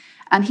hand.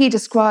 And he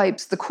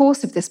describes the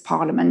course of this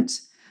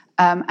Parliament,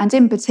 and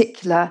in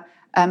particular,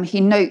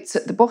 he notes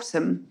at the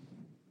bottom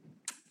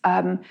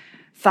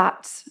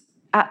that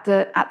at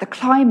the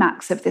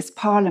climax of this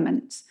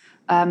Parliament,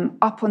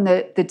 up on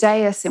the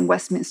dais in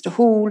Westminster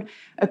Hall,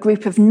 a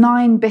group of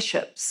 9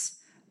 bishops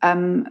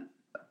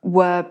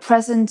were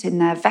present in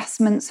their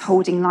vestments,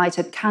 holding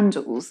lighted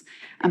candles,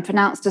 and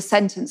pronounced a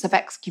sentence of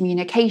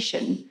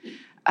excommunication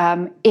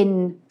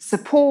in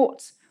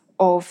support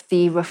of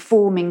the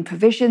reforming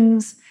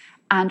provisions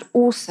and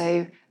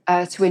also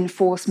to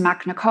enforce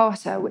Magna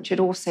Carta, which had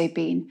also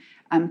been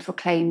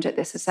proclaimed at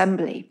this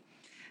assembly.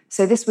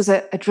 So this was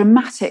a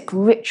dramatic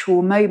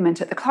ritual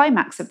moment at the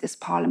climax of this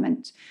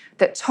Parliament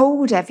that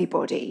told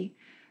everybody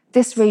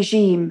this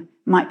regime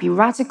might be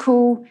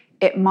radical,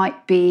 it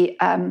might be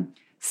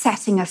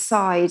setting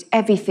aside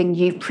everything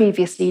you've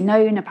previously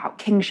known about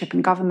kingship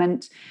and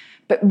government,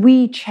 but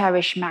we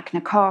cherish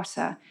Magna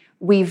Carta.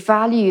 We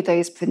value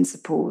those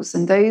principles,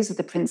 and those are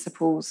the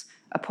principles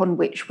upon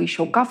which we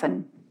shall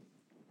govern.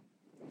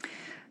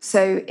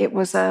 So it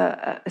was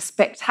a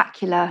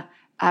spectacular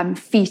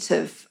feat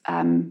of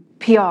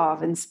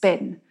PR and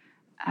spin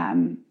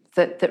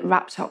that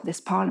wrapped up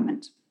this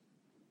Parliament.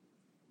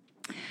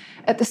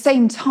 At the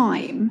same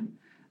time,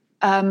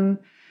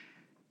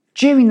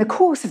 during the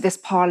course of this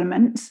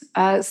Parliament,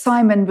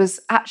 Simon was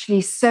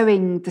actually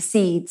sowing the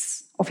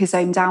seeds of his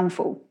own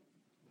downfall,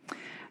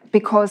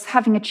 because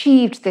having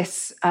achieved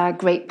this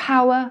great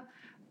power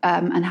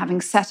and having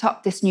set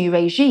up this new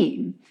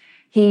regime,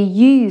 he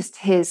used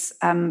his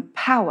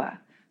power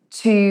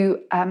to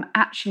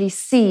actually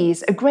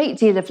seize a great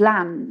deal of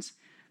land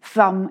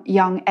from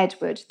young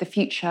Edward, the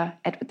future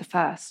Edward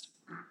I.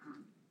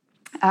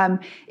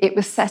 It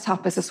was set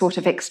up as a sort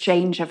of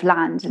exchange of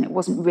land, and it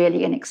wasn't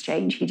really an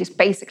exchange. He just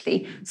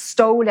basically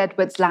stole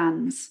Edward's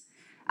lands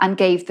and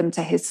gave them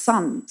to his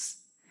sons.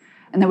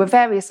 And there were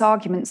various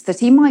arguments that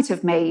he might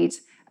have made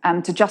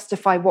to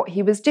justify what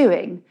he was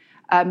doing.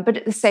 But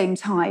at the same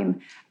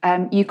time,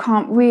 you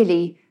can't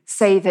really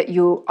say that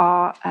you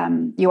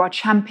are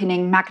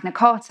championing Magna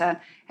Carta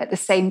at the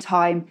same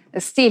time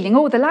as stealing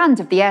all the land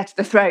of the heir to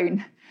the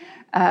throne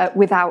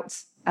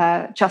without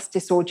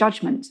justice or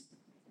judgment.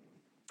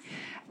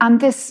 And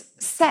this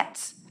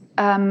set,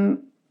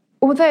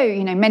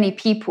 although many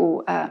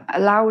people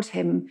allowed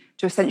him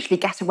to essentially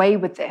get away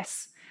with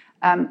this,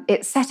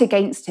 it set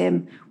against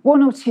him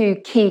 1 or 2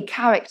 key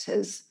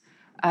characters,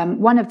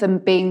 one of them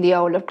being the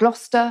Earl of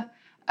Gloucester,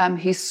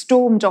 who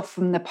stormed off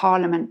from the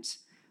Parliament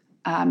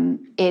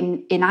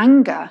in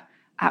anger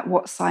at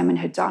what Simon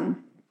had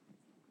done.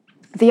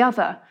 The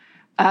other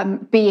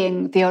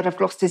being the Earl of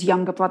Gloucester's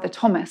younger brother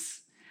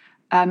Thomas,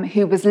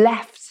 who was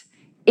left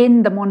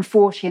in the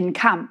Montfortian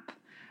camp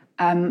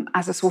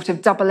as a sort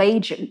of double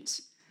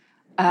agent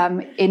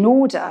in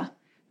order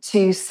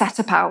to set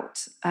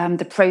about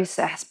the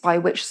process by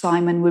which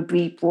Simon would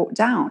be brought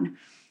down.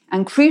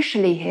 And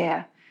crucially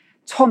here,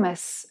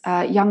 Thomas,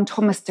 young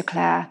Thomas de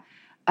Clare,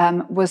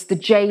 was the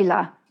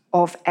jailer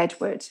of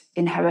Edward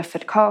in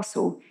Hereford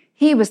Castle.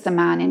 He was the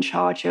man in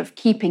charge of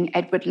keeping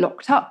Edward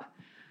locked up.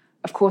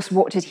 Of course,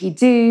 what did he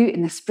do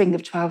in the spring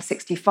of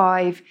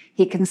 1265?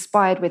 He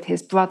conspired with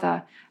his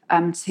brother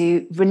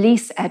to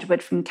release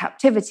Edward from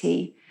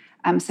captivity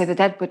so that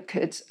Edward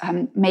could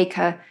make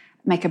a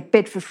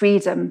bid for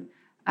freedom,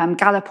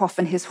 gallop off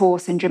on his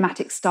horse in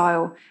dramatic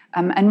style,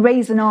 and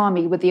raise an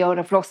army with the Earl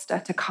of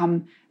Gloucester to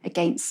come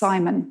against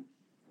Simon.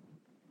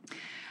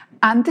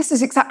 And this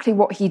is exactly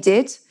what he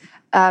did.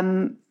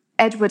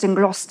 Edward and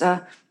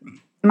Gloucester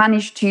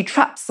managed to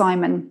trap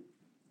Simon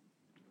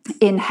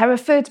in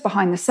Hereford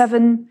behind the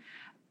Severn,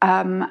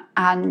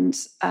 and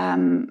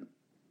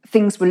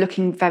things were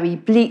looking very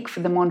bleak for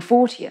the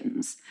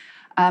Montfortians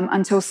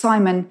until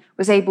Simon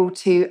was able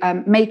to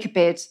make a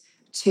bid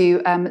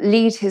to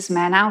lead his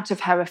men out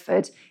of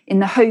Hereford in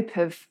the hope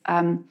of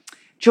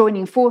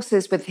joining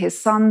forces with his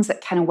sons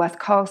at Kenilworth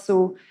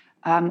Castle,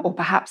 or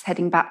perhaps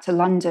heading back to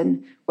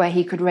London where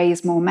he could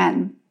raise more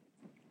men.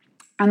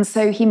 And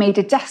so he made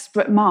a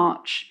desperate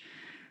march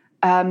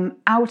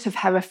out of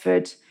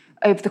Hereford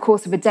over the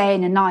course of a day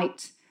and a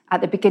night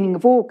at the beginning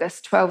of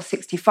August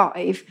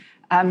 1265.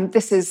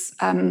 This is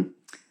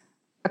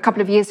a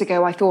couple of years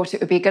ago, I thought it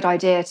would be a good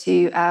idea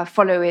to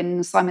follow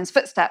in Simon's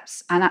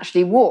footsteps and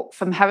actually walk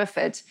from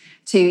Hereford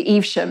to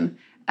Evesham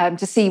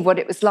to see what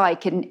it was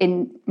like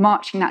in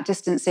marching that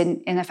distance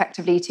in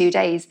effectively 2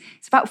 days.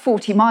 It's about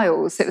 40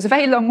 miles, so it was a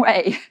very long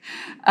way.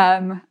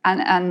 But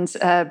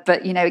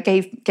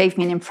it gave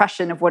me an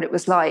impression of what it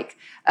was like.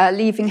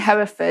 Leaving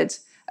Hereford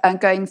and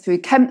going through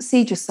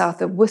Kempsey, just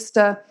south of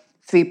Worcester,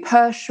 through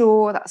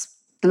Pershore, that's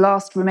the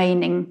last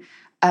remaining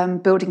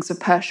buildings of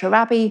Pershore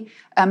Abbey,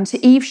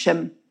 to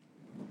Evesham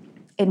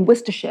in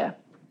Worcestershire.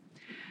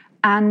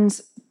 And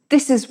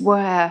this is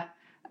where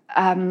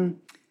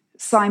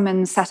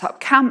Simon set up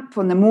camp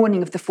on the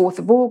morning of the 4th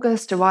of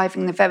August,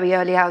 arriving in the very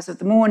early hours of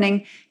the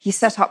morning. He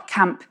set up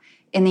camp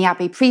in the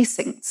Abbey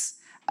precincts.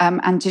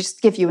 And just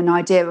to give you an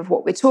idea of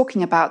what we're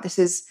talking about, this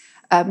is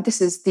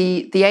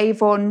the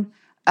Avon.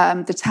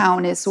 The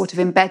town is sort of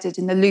embedded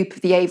in the loop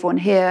of the Avon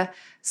here.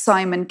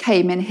 Simon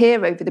came in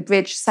here over the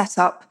bridge, set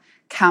up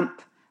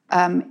camp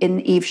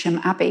in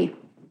Evesham Abbey.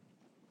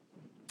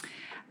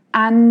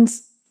 And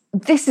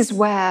this is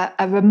where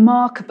a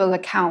remarkable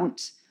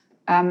account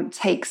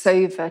takes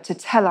over to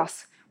tell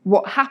us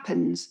what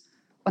happened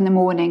on the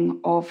morning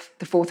of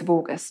the 4th of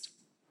August.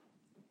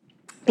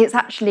 It's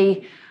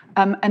actually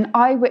an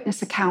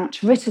eyewitness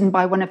account written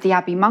by one of the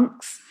Abbey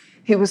monks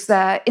who was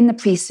there in the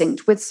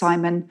precinct with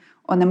Simon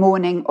on the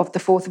morning of the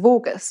 4th of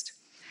August.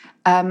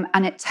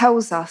 And it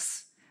tells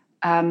us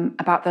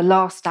about the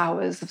last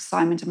hours of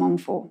Simon de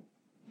Montfort.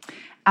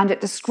 And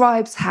it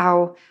describes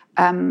how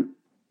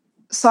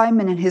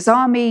Simon and his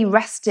army,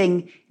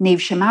 resting in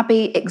Evesham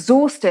Abbey,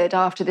 exhausted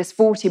after this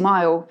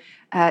 40-mile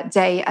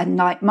day and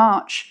night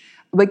march,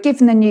 were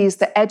given the news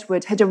that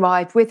Edward had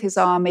arrived with his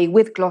army,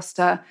 with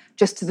Gloucester,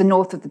 just to the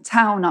north of the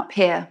town up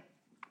here.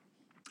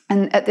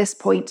 And at this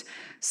point,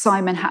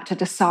 Simon had to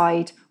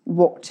decide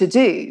what to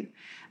do.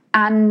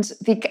 And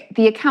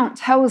the account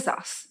tells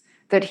us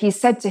that he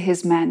said to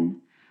his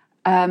men,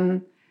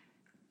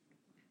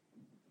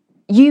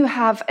 you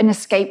have an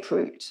escape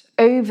route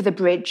over the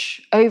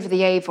bridge, over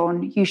the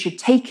Avon. You should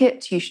take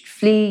it, you should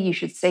flee, you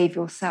should save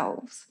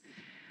yourselves.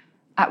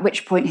 At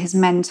which point his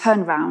men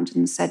turned round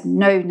and said,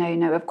 no,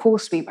 of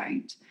course we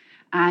won't.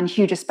 And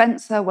Hugh de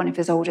Spencer, one of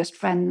his oldest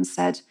friends,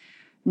 said,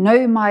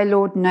 no, my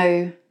lord,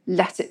 no,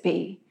 let it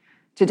be.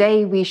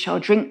 Today we shall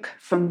drink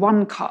from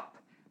one cup,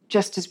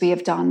 just as we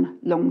have done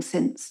long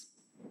since.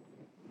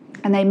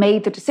 And they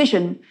made the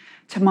decision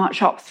to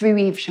march up through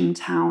Evesham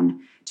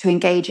town to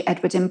engage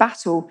Edward in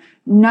battle,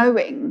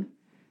 knowing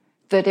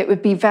that it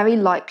would be very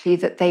likely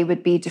that they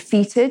would be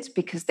defeated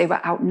because they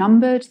were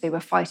outnumbered, they were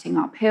fighting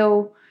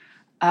uphill,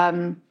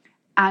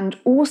 and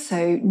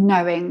also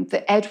knowing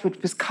that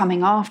Edward was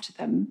coming after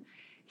them.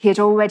 He had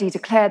already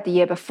declared the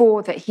year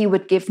before that he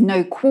would give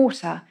no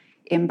quarter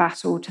in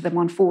battle to the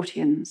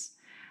Montfortians.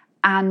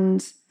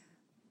 And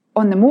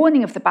on the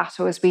morning of the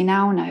battle, as we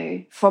now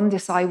know from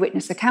this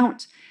eyewitness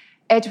account,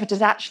 Edward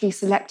had actually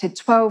selected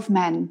 12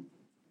 men,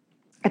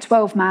 a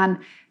 12-man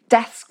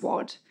death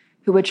squad,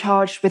 who were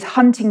charged with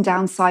hunting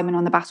down Simon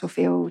on the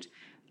battlefield,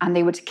 and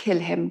they were to kill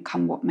him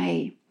come what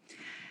may.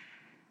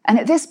 And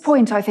at this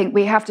point, I think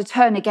we have to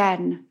turn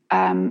again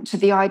to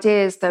the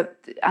ideas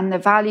and the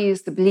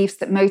values, the beliefs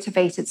that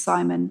motivated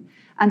Simon,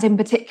 and in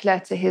particular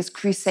to his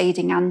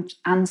crusading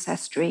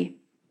ancestry.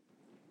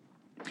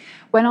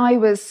 When I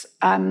was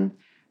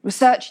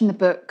researching the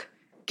book,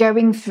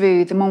 going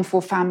through the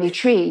Montfort family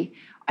tree,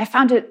 I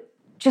found it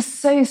just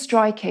so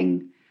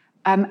striking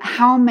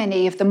how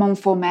many of the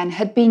Montfort men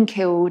had been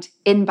killed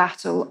in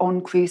battle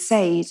on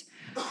crusade.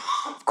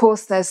 Of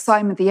course, there's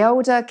Simon the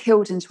Elder,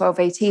 killed in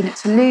 1218 at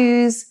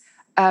Toulouse,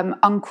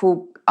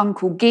 Uncle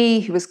Guy,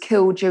 who was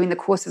killed during the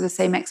course of the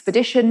same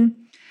expedition,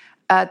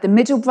 the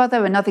middle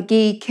brother, another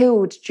Guy,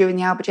 killed during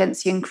the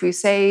Albigensian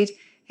Crusade.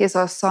 Here's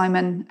our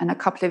Simon and a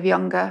couple of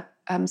younger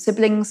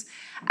siblings,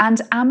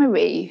 and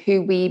Amory,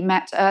 who we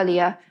met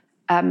earlier,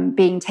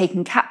 being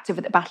taken captive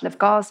at the Battle of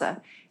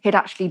Gaza. He had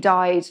actually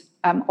died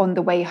on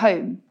the way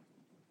home.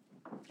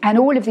 And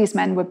all of these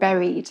men were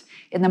buried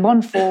in the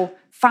Montfort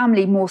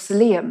family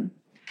mausoleum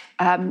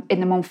in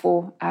the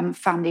Montfort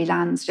family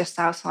lands just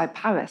outside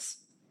Paris.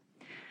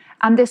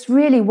 And this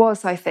really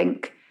was, I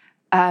think,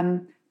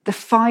 the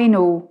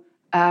final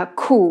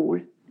call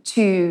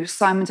to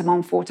Simon de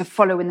Montfort to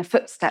follow in the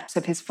footsteps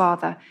of his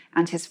father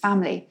and his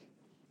family.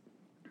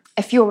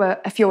 If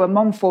you're a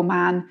Montfort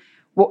man,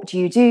 what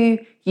do?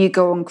 You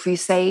go on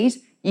crusade,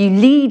 you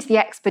lead the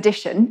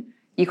expedition.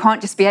 You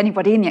can't just be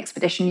anybody in the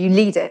expedition, you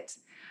lead it.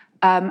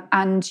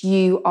 And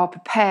you are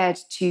prepared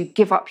to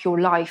give up your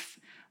life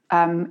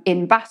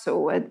in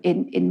battle,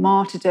 in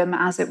martyrdom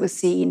as it was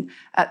seen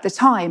at the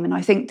time. And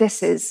I think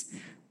this is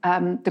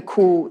the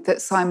call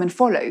that Simon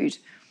followed.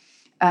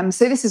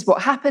 So this is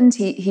what happened.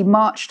 He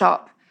marched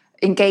up,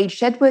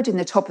 engaged Edward in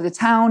the top of the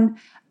town.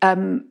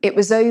 It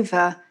was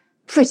over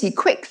pretty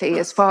quickly,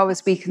 as far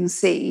as we can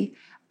see.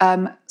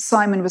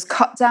 Simon was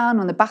cut down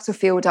on the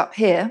battlefield up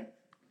here,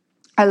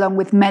 along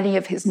with many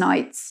of his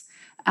knights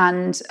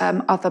and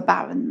other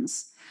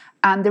barons.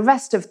 And the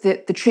rest of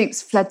the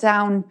troops fled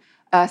down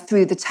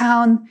through the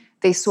town.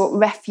 They sought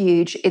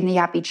refuge in the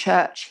Abbey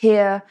church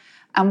here.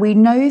 And we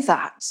know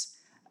that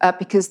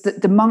because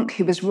the monk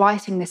who was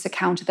writing this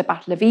account of the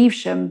Battle of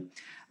Evesham,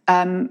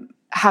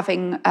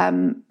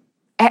 having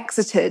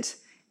exited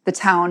the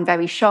town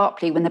very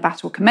sharply when the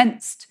battle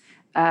commenced,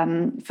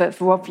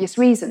 for obvious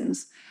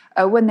reasons,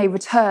 when they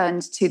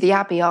returned to the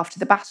Abbey after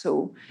the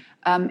battle,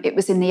 it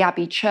was in the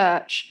Abbey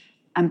church,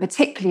 and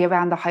particularly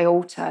around the high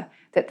altar,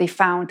 that they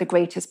found the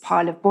greatest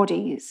pile of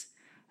bodies.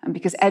 And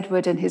because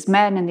Edward and his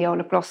men and the Earl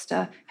of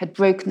Gloucester had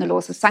broken the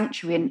laws of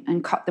sanctuary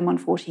and cut the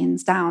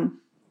Montfortians down.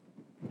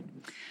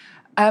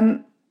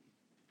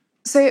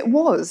 So it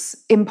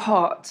was, in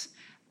part,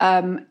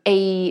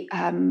 a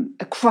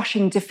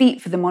crushing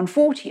defeat for the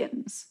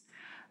Montfortians.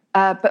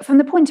 But from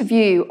the point of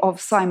view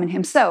of Simon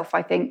himself,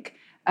 I think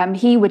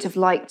he would have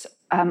liked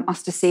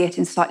us to see it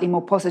in slightly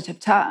more positive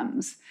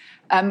terms.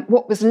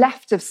 What was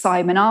left of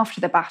Simon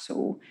after the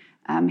battle,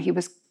 he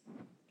was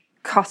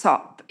cut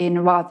up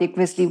in rather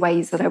grisly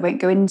ways that I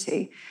won't go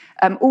into.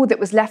 All that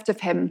was left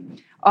of him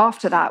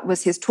after that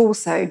was his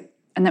torso,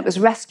 and that was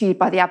rescued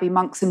by the Abbey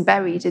monks and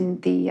buried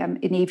in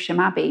Evesham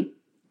Abbey.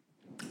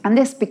 And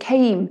this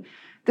became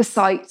the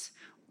site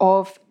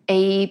of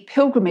a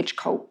pilgrimage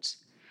cult,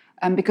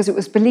 because it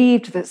was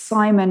believed that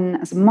Simon,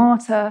 as a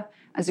martyr,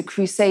 as a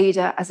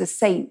crusader, as a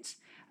saint,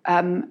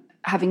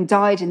 having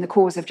died in the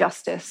cause of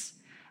justice,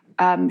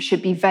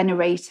 should be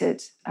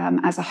venerated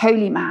as a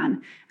holy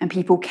man. And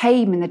people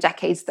came in the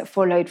decades that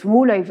followed from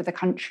all over the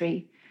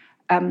country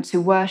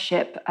to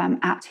worship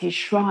at his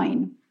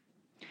shrine.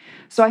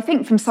 So I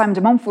think from Simon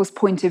de Montfort's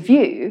point of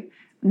view,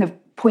 and the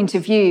point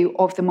of view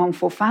of the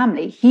Montfort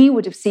family, he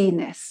would have seen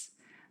this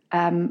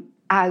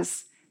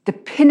as the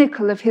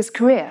pinnacle of his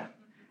career,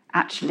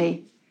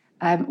 actually,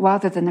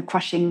 rather than a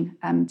crushing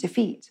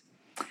defeat.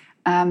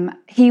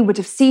 He would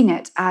have seen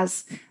it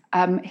as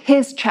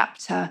his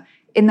chapter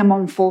in the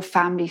Montfort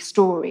family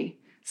story,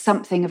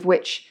 something of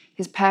which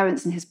his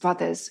parents and his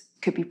brothers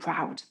could be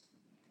proud.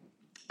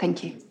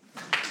 Thank you.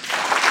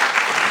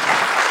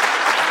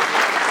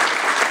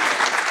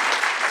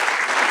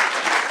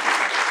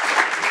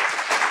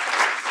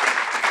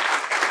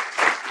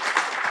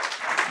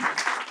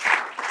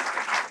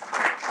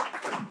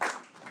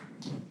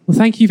 Well,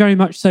 thank you very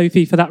much,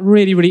 Sophie, for that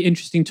really, really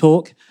interesting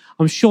talk.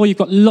 I'm sure you've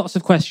got lots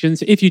of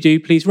questions. If you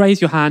do, please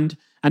raise your hand,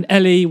 and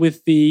Ellie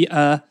with the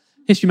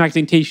History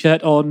Magazine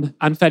T-shirt on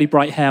and fairly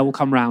bright hair will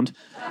come round.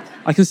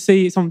 I can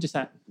see someone just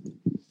there.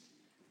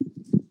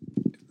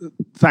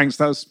 Thanks,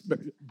 that was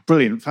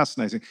brilliant,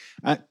 fascinating.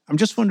 I'm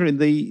just wondering,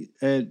 the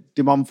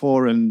de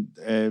Montfort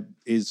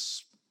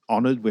is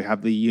honoured. We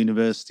have the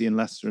university in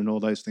Leicester and all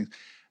those things.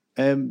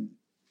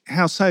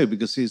 How so?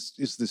 Because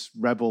is this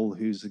rebel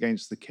who's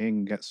against the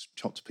king, gets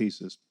chopped to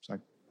pieces? So,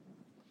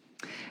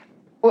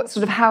 what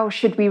sort of, how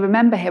should we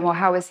remember him, or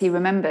how is he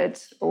remembered?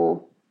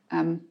 Or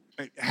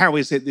how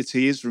is it that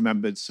he is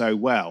remembered so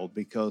well?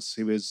 Because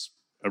he was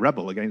a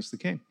rebel against the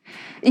king.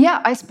 Yeah,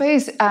 I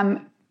suppose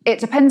it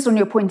depends on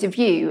your point of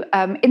view.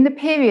 In the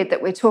period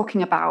that we're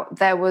talking about,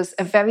 there was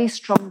a very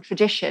strong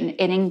tradition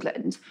in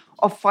England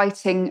of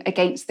fighting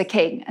against the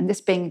king, and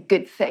this being a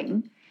good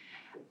thing.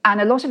 And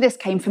a lot of this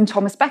came from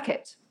Thomas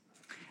Becket.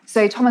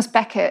 So Thomas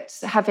Becket,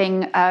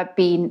 having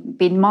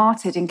been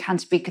martyred in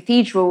Canterbury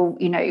Cathedral,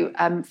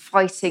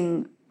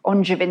 fighting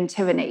Angevin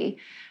tyranny,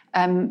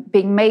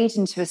 being made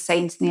into a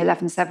saint in the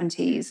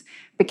 1170s,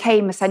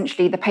 became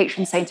essentially the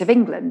patron saint of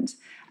England.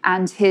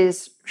 And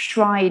his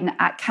shrine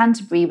at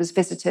Canterbury was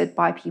visited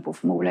by people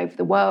from all over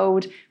the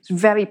world. It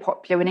was very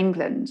popular in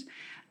England.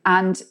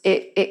 And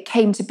it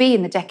came to be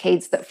in the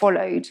decades that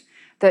followed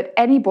that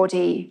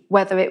anybody,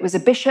 whether it was a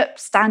bishop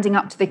standing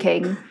up to the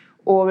king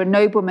or a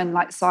nobleman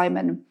like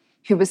Simon,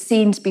 who was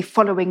seen to be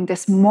following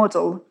this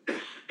model,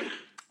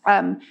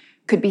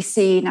 could be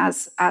seen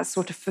as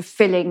sort of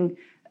fulfilling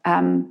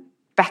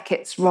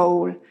Becket's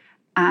role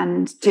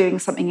and doing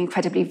something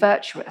incredibly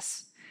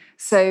virtuous.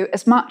 So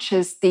as much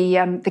as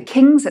the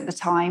kings at the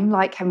time,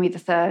 like Henry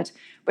III,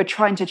 were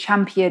trying to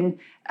champion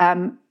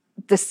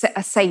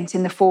a saint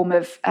in the form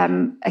of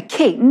a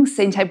king,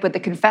 St. Edward the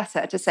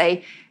Confessor, to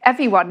say,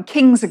 everyone,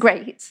 kings are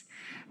great.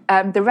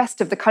 The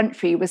rest of the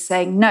country was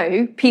saying,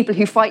 no, people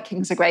who fight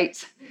kings are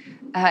great,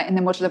 in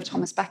the model of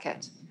Thomas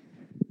Becket.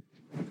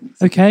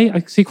 Okay, I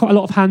see quite a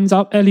lot of hands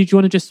up. Ellie, do you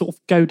want to just sort of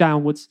go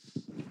downwards?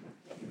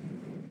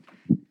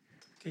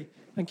 Okay,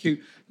 thank you.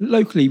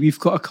 Locally, we've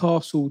got a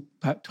castle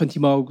about 20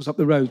 miles up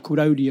the road called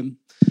Odium,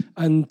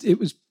 and it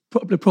was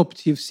the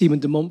property of Simon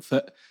de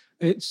Montfort.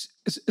 As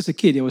a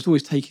kid, I was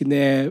always taken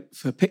there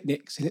for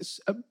picnics, and it's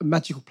a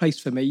magical place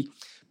for me.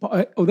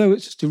 But although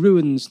it's just the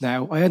ruins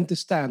now, I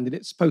understand that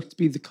it's supposed to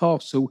be the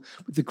castle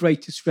with the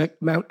greatest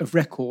amount of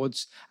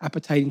records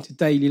appertaining to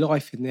daily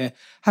life in there.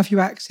 Have you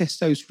accessed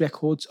those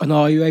records, and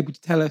are you able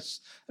to tell us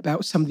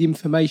about some of the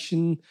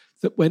information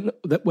that went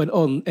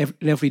on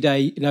every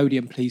day in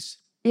Odium, please?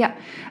 Yeah.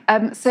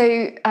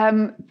 So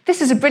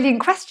this is a brilliant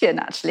question,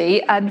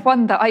 actually, and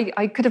one that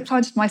I could have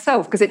planted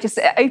myself, because it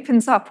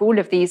opens up all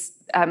of these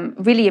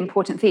really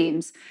important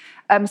themes.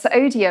 So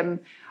Odium,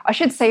 I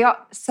should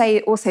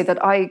say also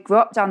that I grew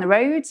up down the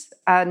road,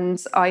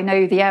 and I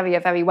know the area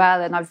very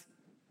well, and I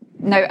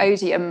know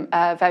Odium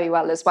very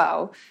well as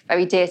well,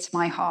 very dear to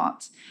my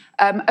heart.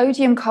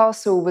 Odium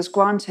Castle was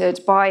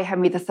granted by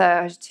Henry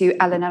III to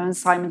Eleanor and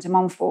Simon de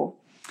Montfort,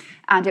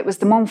 and it was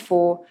the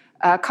Montfort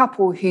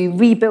couple who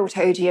rebuilt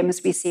Odium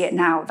as we see it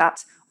now,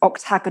 that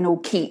octagonal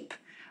keep.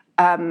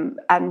 And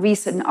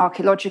recent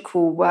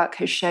archaeological work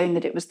has shown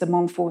that it was the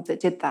Montfort that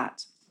did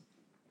that.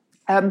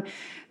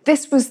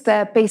 This was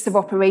their base of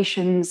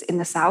operations in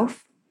the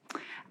south,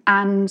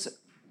 and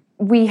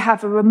we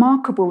have a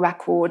remarkable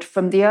record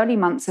from the early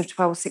months of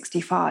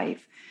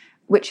 1265,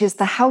 which is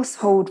the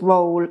household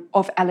roll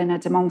of Eleanor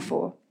de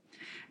Montfort.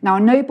 Now,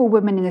 noble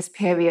women in this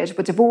period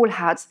would have all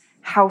had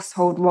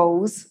household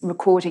rolls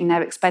recording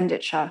their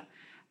expenditure,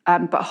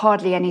 but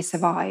hardly any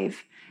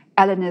survive.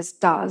 Eleanor's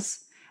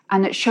does,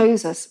 and it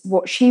shows us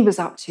what she was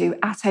up to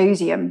at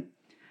Odium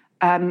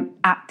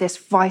at this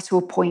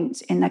vital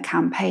point in the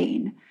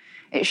campaign.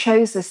 It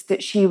shows us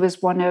that she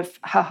was one of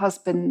her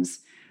husband's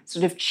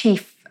sort of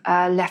chief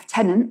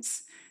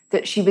lieutenants,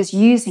 that she was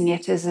using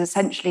it as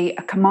essentially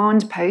a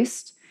command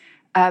post.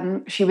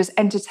 She was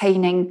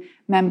entertaining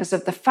members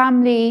of the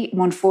family,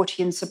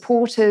 Montfortian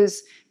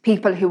supporters,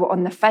 people who were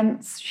on the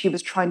fence. She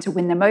was trying to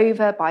win them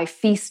over by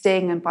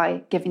feasting and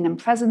by giving them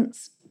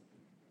presents.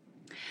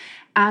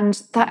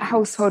 And that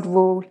household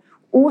rule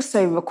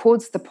also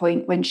records the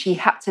point when she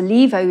had to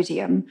leave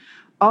Odium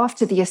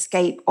after the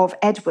escape of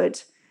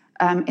Edward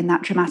in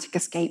that dramatic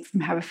escape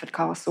from Hereford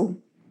Castle.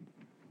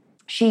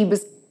 She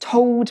was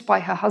told by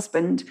her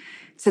husband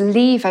to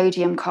leave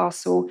Odium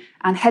Castle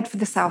and head for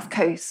the south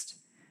coast,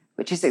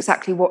 which is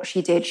exactly what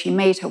she did. She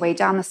made her way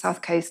down the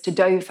south coast to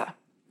Dover.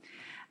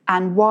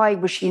 And why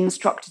was she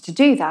instructed to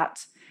do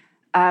that?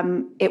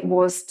 It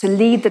was to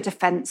lead the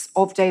defence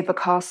of Dover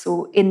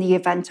Castle in the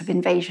event of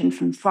invasion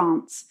from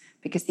France,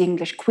 because the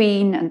English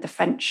Queen and the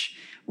French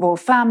royal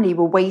family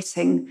were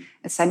waiting,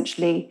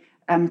 essentially,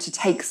 to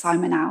take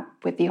Simon out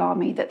with the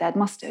army that they'd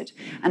mustered.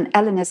 And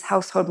Eleanor's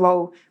household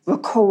role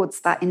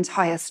records that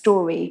entire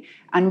story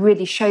and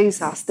really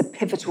shows us the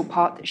pivotal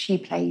part that she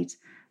played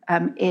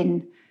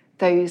in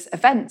those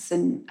events,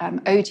 and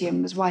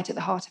Odium was right at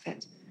the heart of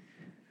it.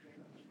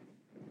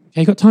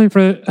 Okay, got time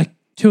for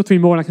two or three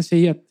more, and I can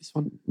see this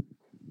one.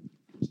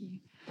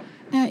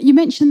 Thank you. You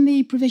mentioned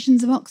the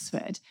provisions of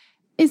Oxford.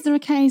 Is there a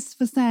case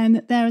for saying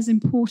that they're as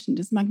important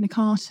as Magna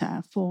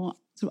Carta for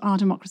sort of our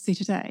democracy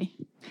today?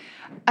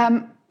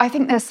 I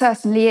think there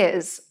certainly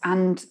is.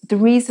 And the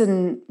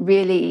reason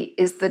really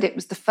is that it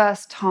was the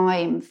first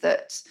time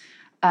that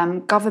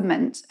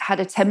government had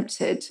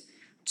attempted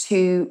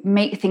to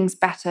make things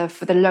better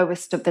for the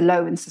lowest of the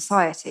low in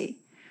society.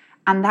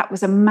 And that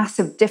was a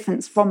massive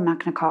difference from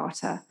Magna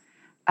Carta.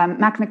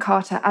 Magna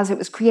Carta, as it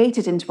was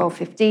created in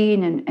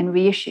 1215 and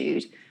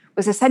reissued,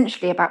 was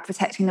essentially about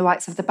protecting the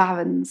rights of the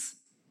barons,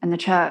 and the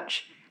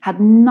church had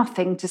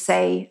nothing to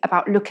say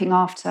about looking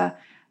after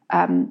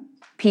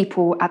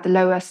people at the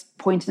lowest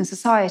point in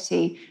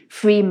society,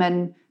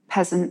 freemen,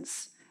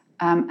 peasants,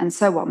 and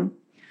so on.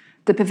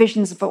 The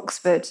provisions of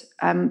Oxford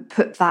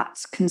put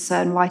that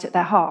concern right at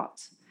their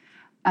heart.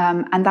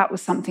 And that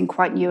was something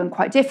quite new and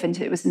quite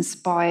different. It was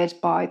inspired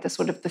by the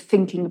sort of the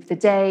thinking of the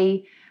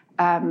day,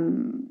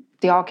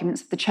 the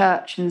arguments of the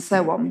church, and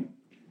so on.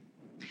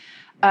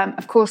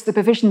 Of course, the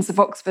provisions of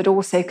Oxford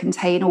also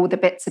contain all the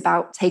bits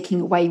about taking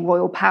away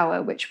royal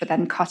power, which were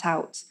then cut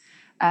out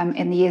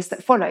in the years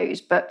that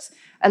followed. But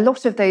a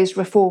lot of those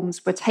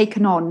reforms were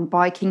taken on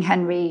by King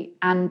Henry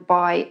and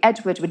by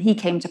Edward when he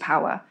came to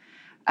power,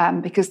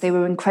 because they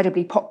were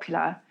incredibly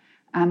popular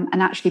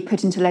and actually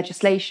put into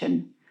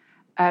legislation.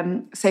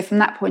 So from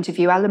that point of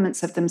view,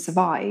 elements of them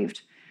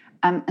survived.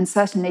 And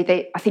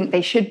certainly I think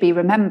they should be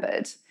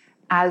remembered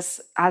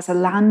as a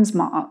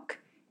landmark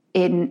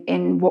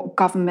in what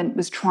government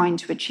was trying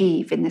to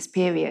achieve in this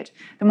period.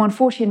 The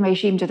Montfortian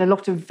regime did a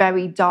lot of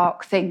very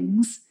dark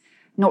things,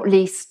 not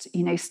least,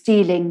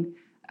 stealing,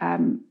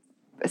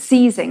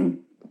 seizing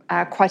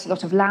quite a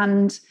lot of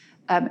land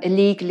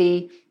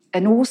illegally,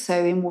 and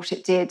also in what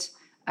it did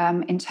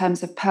in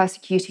terms of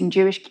persecuting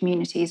Jewish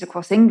communities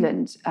across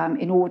England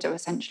in order,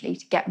 essentially,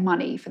 to get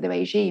money for the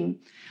regime.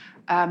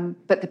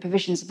 But the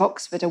provisions of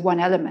Oxford are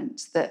one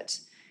element that,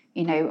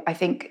 I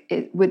think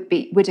it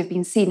would have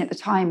been seen at the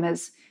time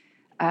as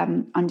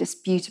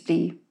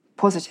undisputably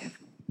positive.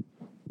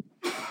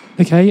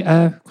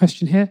 Okay,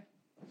 question here.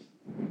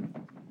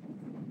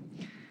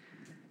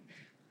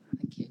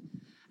 Thank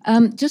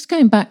you. Just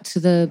going back to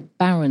the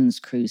Barons'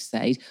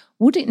 Crusade,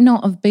 would it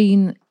not have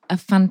been a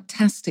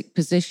fantastic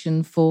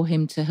position for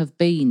him to have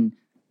been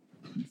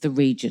the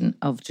regent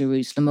of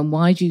Jerusalem? And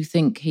why do you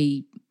think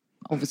he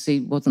obviously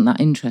wasn't that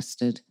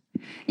interested?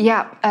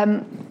 Yeah,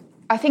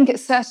 I think it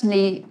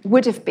certainly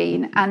would have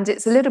been. And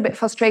it's a little bit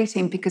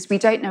frustrating because we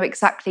don't know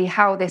exactly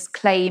how this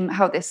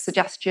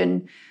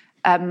suggestion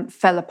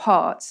fell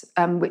apart,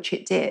 which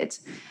it did.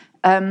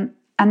 And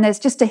there's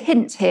just a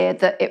hint here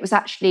that it was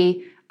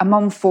actually a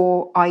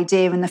Montfort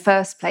idea in the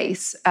first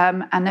place.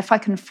 And if I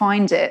can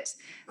find it,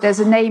 there's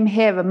a name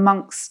here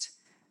amongst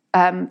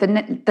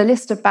the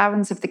list of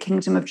barons of the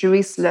Kingdom of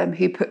Jerusalem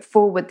who put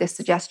forward this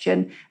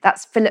suggestion.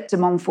 That's Philip de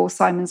Montfort,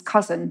 Simon's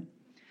cousin.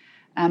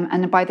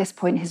 And by this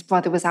point, his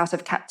brother was out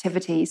of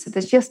captivity. So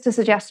there's just a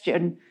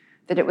suggestion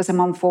that it was a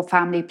Montfort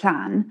family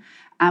plan.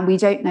 And we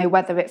don't know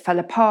whether it fell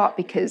apart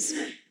because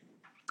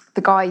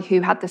the guy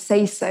who had the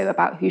say-so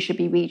about who should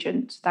be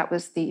regent, that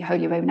was the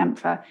Holy Roman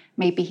Emperor,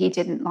 maybe he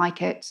didn't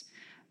like it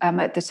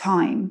at the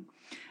time.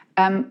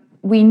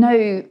 We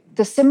know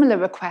the similar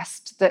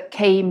request that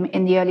came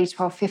in the early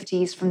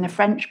 1250s from the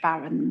French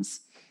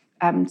barons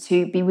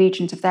to be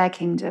regent of their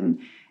kingdom.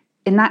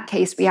 In that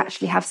case, we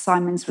actually have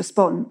Simon's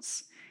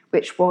response,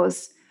 which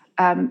was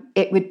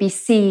it would be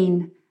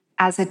seen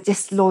as a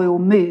disloyal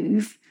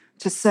move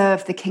to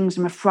serve the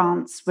Kingdom of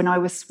France when I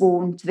was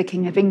sworn to the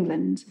King of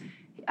England.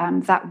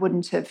 That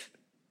wouldn't have,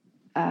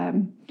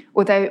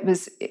 although it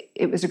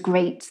was a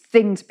great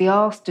thing to be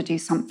asked to do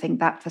something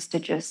that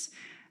prestigious,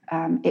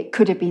 it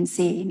could have been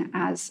seen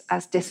as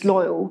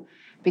disloyal.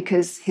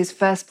 because his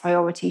first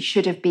priority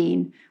should have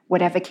been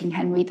whatever King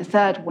Henry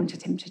III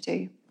wanted him to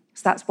do.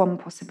 So that's one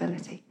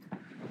possibility.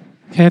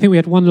 Okay, I think we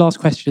had one last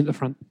question at the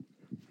front.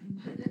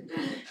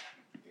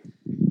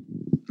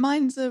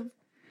 Mine's a...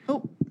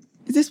 Oh,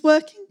 is this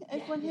working?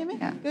 Everyone hear me?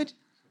 Yeah. Good.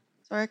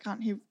 Sorry, I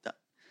can't hear that.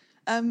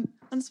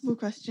 One simple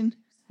question.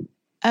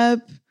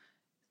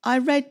 I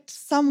read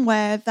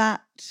somewhere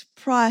that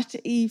prior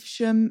to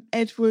Evesham,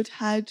 Edward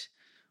had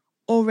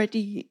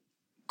already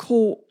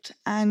caught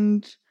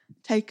and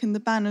taken the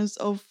banners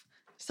of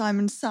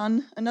Simon's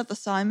son, another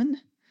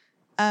Simon,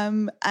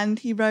 and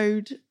he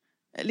rode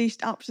at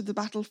least up to the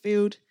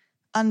battlefield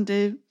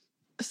under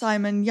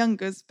Simon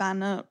Younger's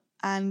banner,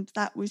 and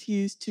that was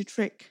used to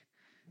trick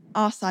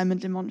our Simon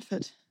de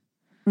Montfort.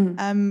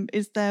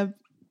 Is there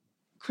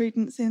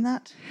credence in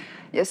that?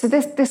 Yeah, so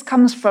this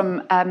comes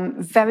from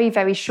very,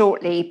 very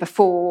shortly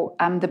before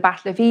the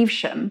Battle of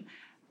Evesham.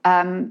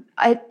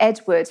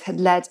 Edward had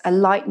led a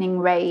lightning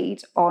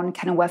raid on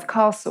Kenilworth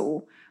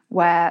Castle,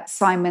 where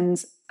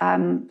Simon's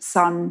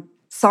son,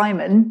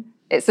 Simon,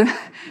 it's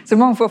a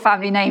Montfort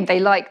family name, they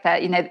like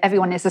that,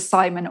 everyone is a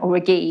Simon or a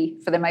Guy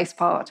for the most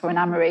part, or an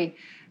Amory.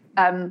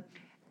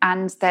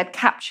 And they'd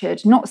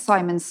captured not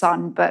Simon's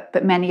son,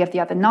 but many of the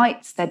other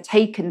knights. They'd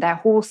taken their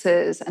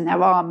horses and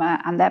their armour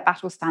and their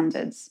battle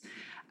standards.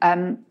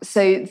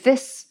 So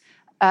this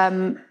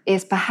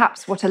is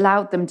perhaps what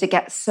allowed them to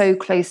get so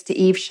close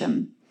to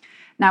Evesham.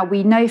 Now,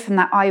 we know from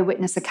that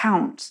eyewitness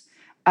account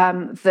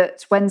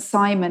that when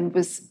Simon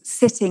was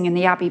sitting in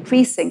the abbey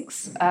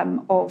precincts at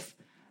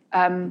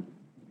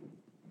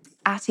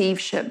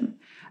Evesham,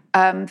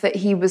 that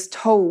he was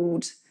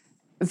told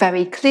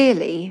very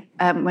clearly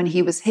when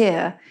he was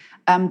here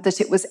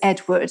that it was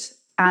Edward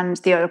and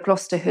the Earl of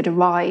Gloucester who had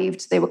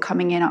arrived. They were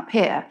coming in up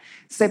here.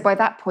 So by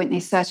that point, they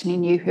certainly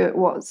knew who it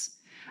was.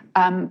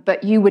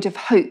 But you would have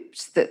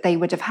hoped that they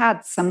would have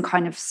had some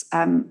kind of,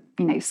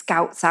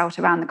 scouts out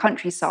around the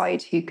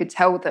countryside who could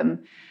tell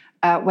them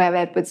where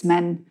Edward's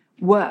men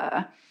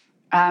were.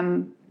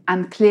 And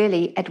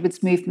clearly,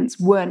 Edward's movements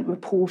weren't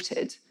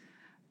reported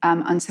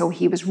until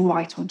he was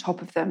right on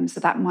top of them. So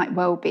that might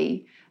well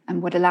be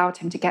what allowed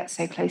him to get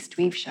so close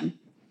to Evesham.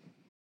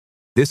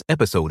 This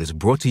episode is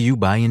brought to you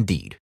by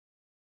Indeed.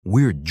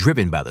 We're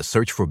driven by the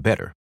search for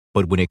better,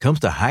 but when it comes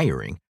to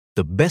hiring,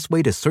 the best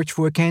way to search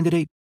for a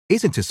candidate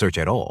isn't to search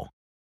at all.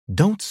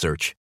 Don't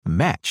search,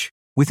 match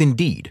with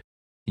Indeed.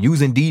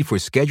 Use Indeed for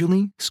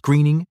scheduling,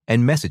 screening,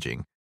 and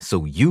messaging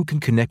so you can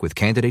connect with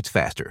candidates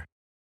faster.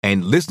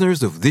 And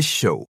listeners of this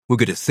show will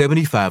get a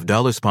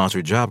 $75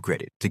 sponsored job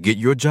credit to get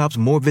your jobs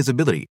more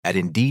visibility at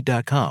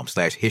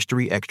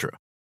Indeed.com/HistoryExtra.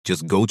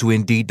 Just go to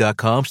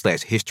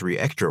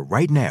Indeed.com/HistoryExtra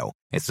right now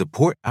and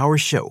support our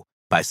show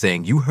by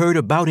saying you heard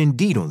about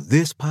Indeed on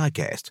this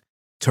podcast.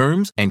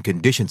 Terms and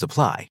conditions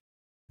apply.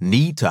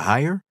 Need to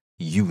hire?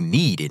 You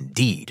need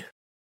Indeed.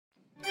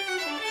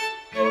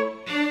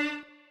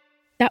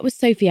 That was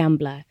Sophie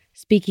Ambler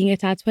speaking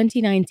at our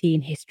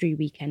 2019 History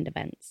Weekend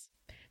events.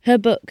 Her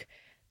book,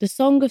 The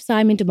Song of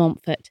Simon de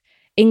Montfort,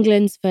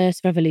 England's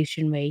First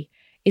Revolutionary,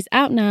 is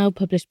out now,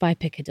 published by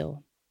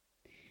Picador.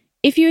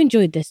 If you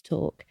enjoyed this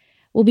talk,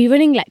 we'll be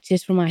running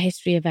lectures from our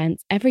history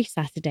events every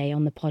Saturday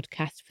on the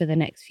podcast for the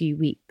next few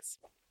weeks.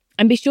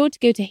 And be sure to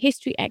go to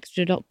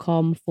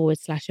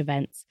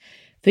historyextra.com/events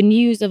for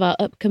news of our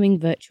upcoming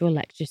virtual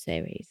lecture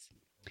series.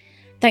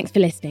 Thanks for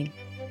listening.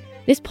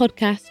 This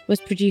podcast was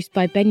produced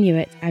by Ben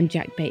Hewitt and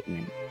Jack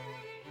Bateman.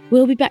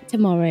 We'll be back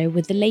tomorrow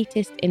with the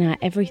latest in our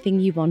Everything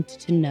You Wanted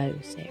to Know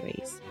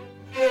series.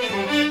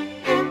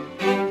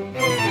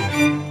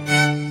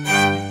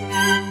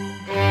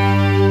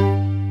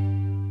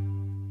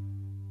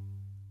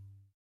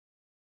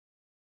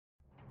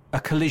 A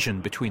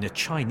collision between a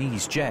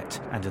Chinese jet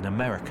and an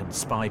American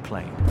spy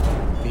plane.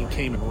 He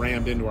came and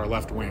rammed into our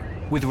left wing.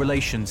 With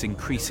relations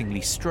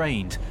increasingly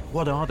strained,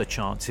 what are the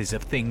chances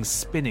of things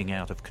spinning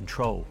out of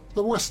control?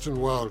 The Western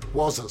world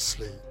was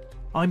asleep.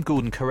 I'm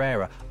Gordon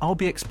Carrera. I'll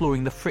be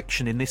exploring the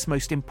friction in this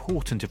most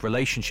important of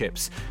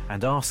relationships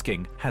and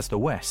asking, has the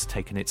West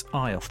taken its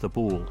eye off the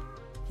ball?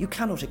 You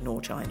cannot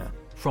ignore China.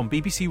 From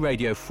BBC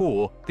Radio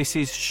 4, this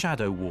is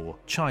Shadow War,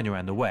 China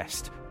and the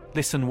West.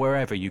 Listen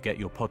wherever you get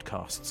your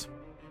podcasts.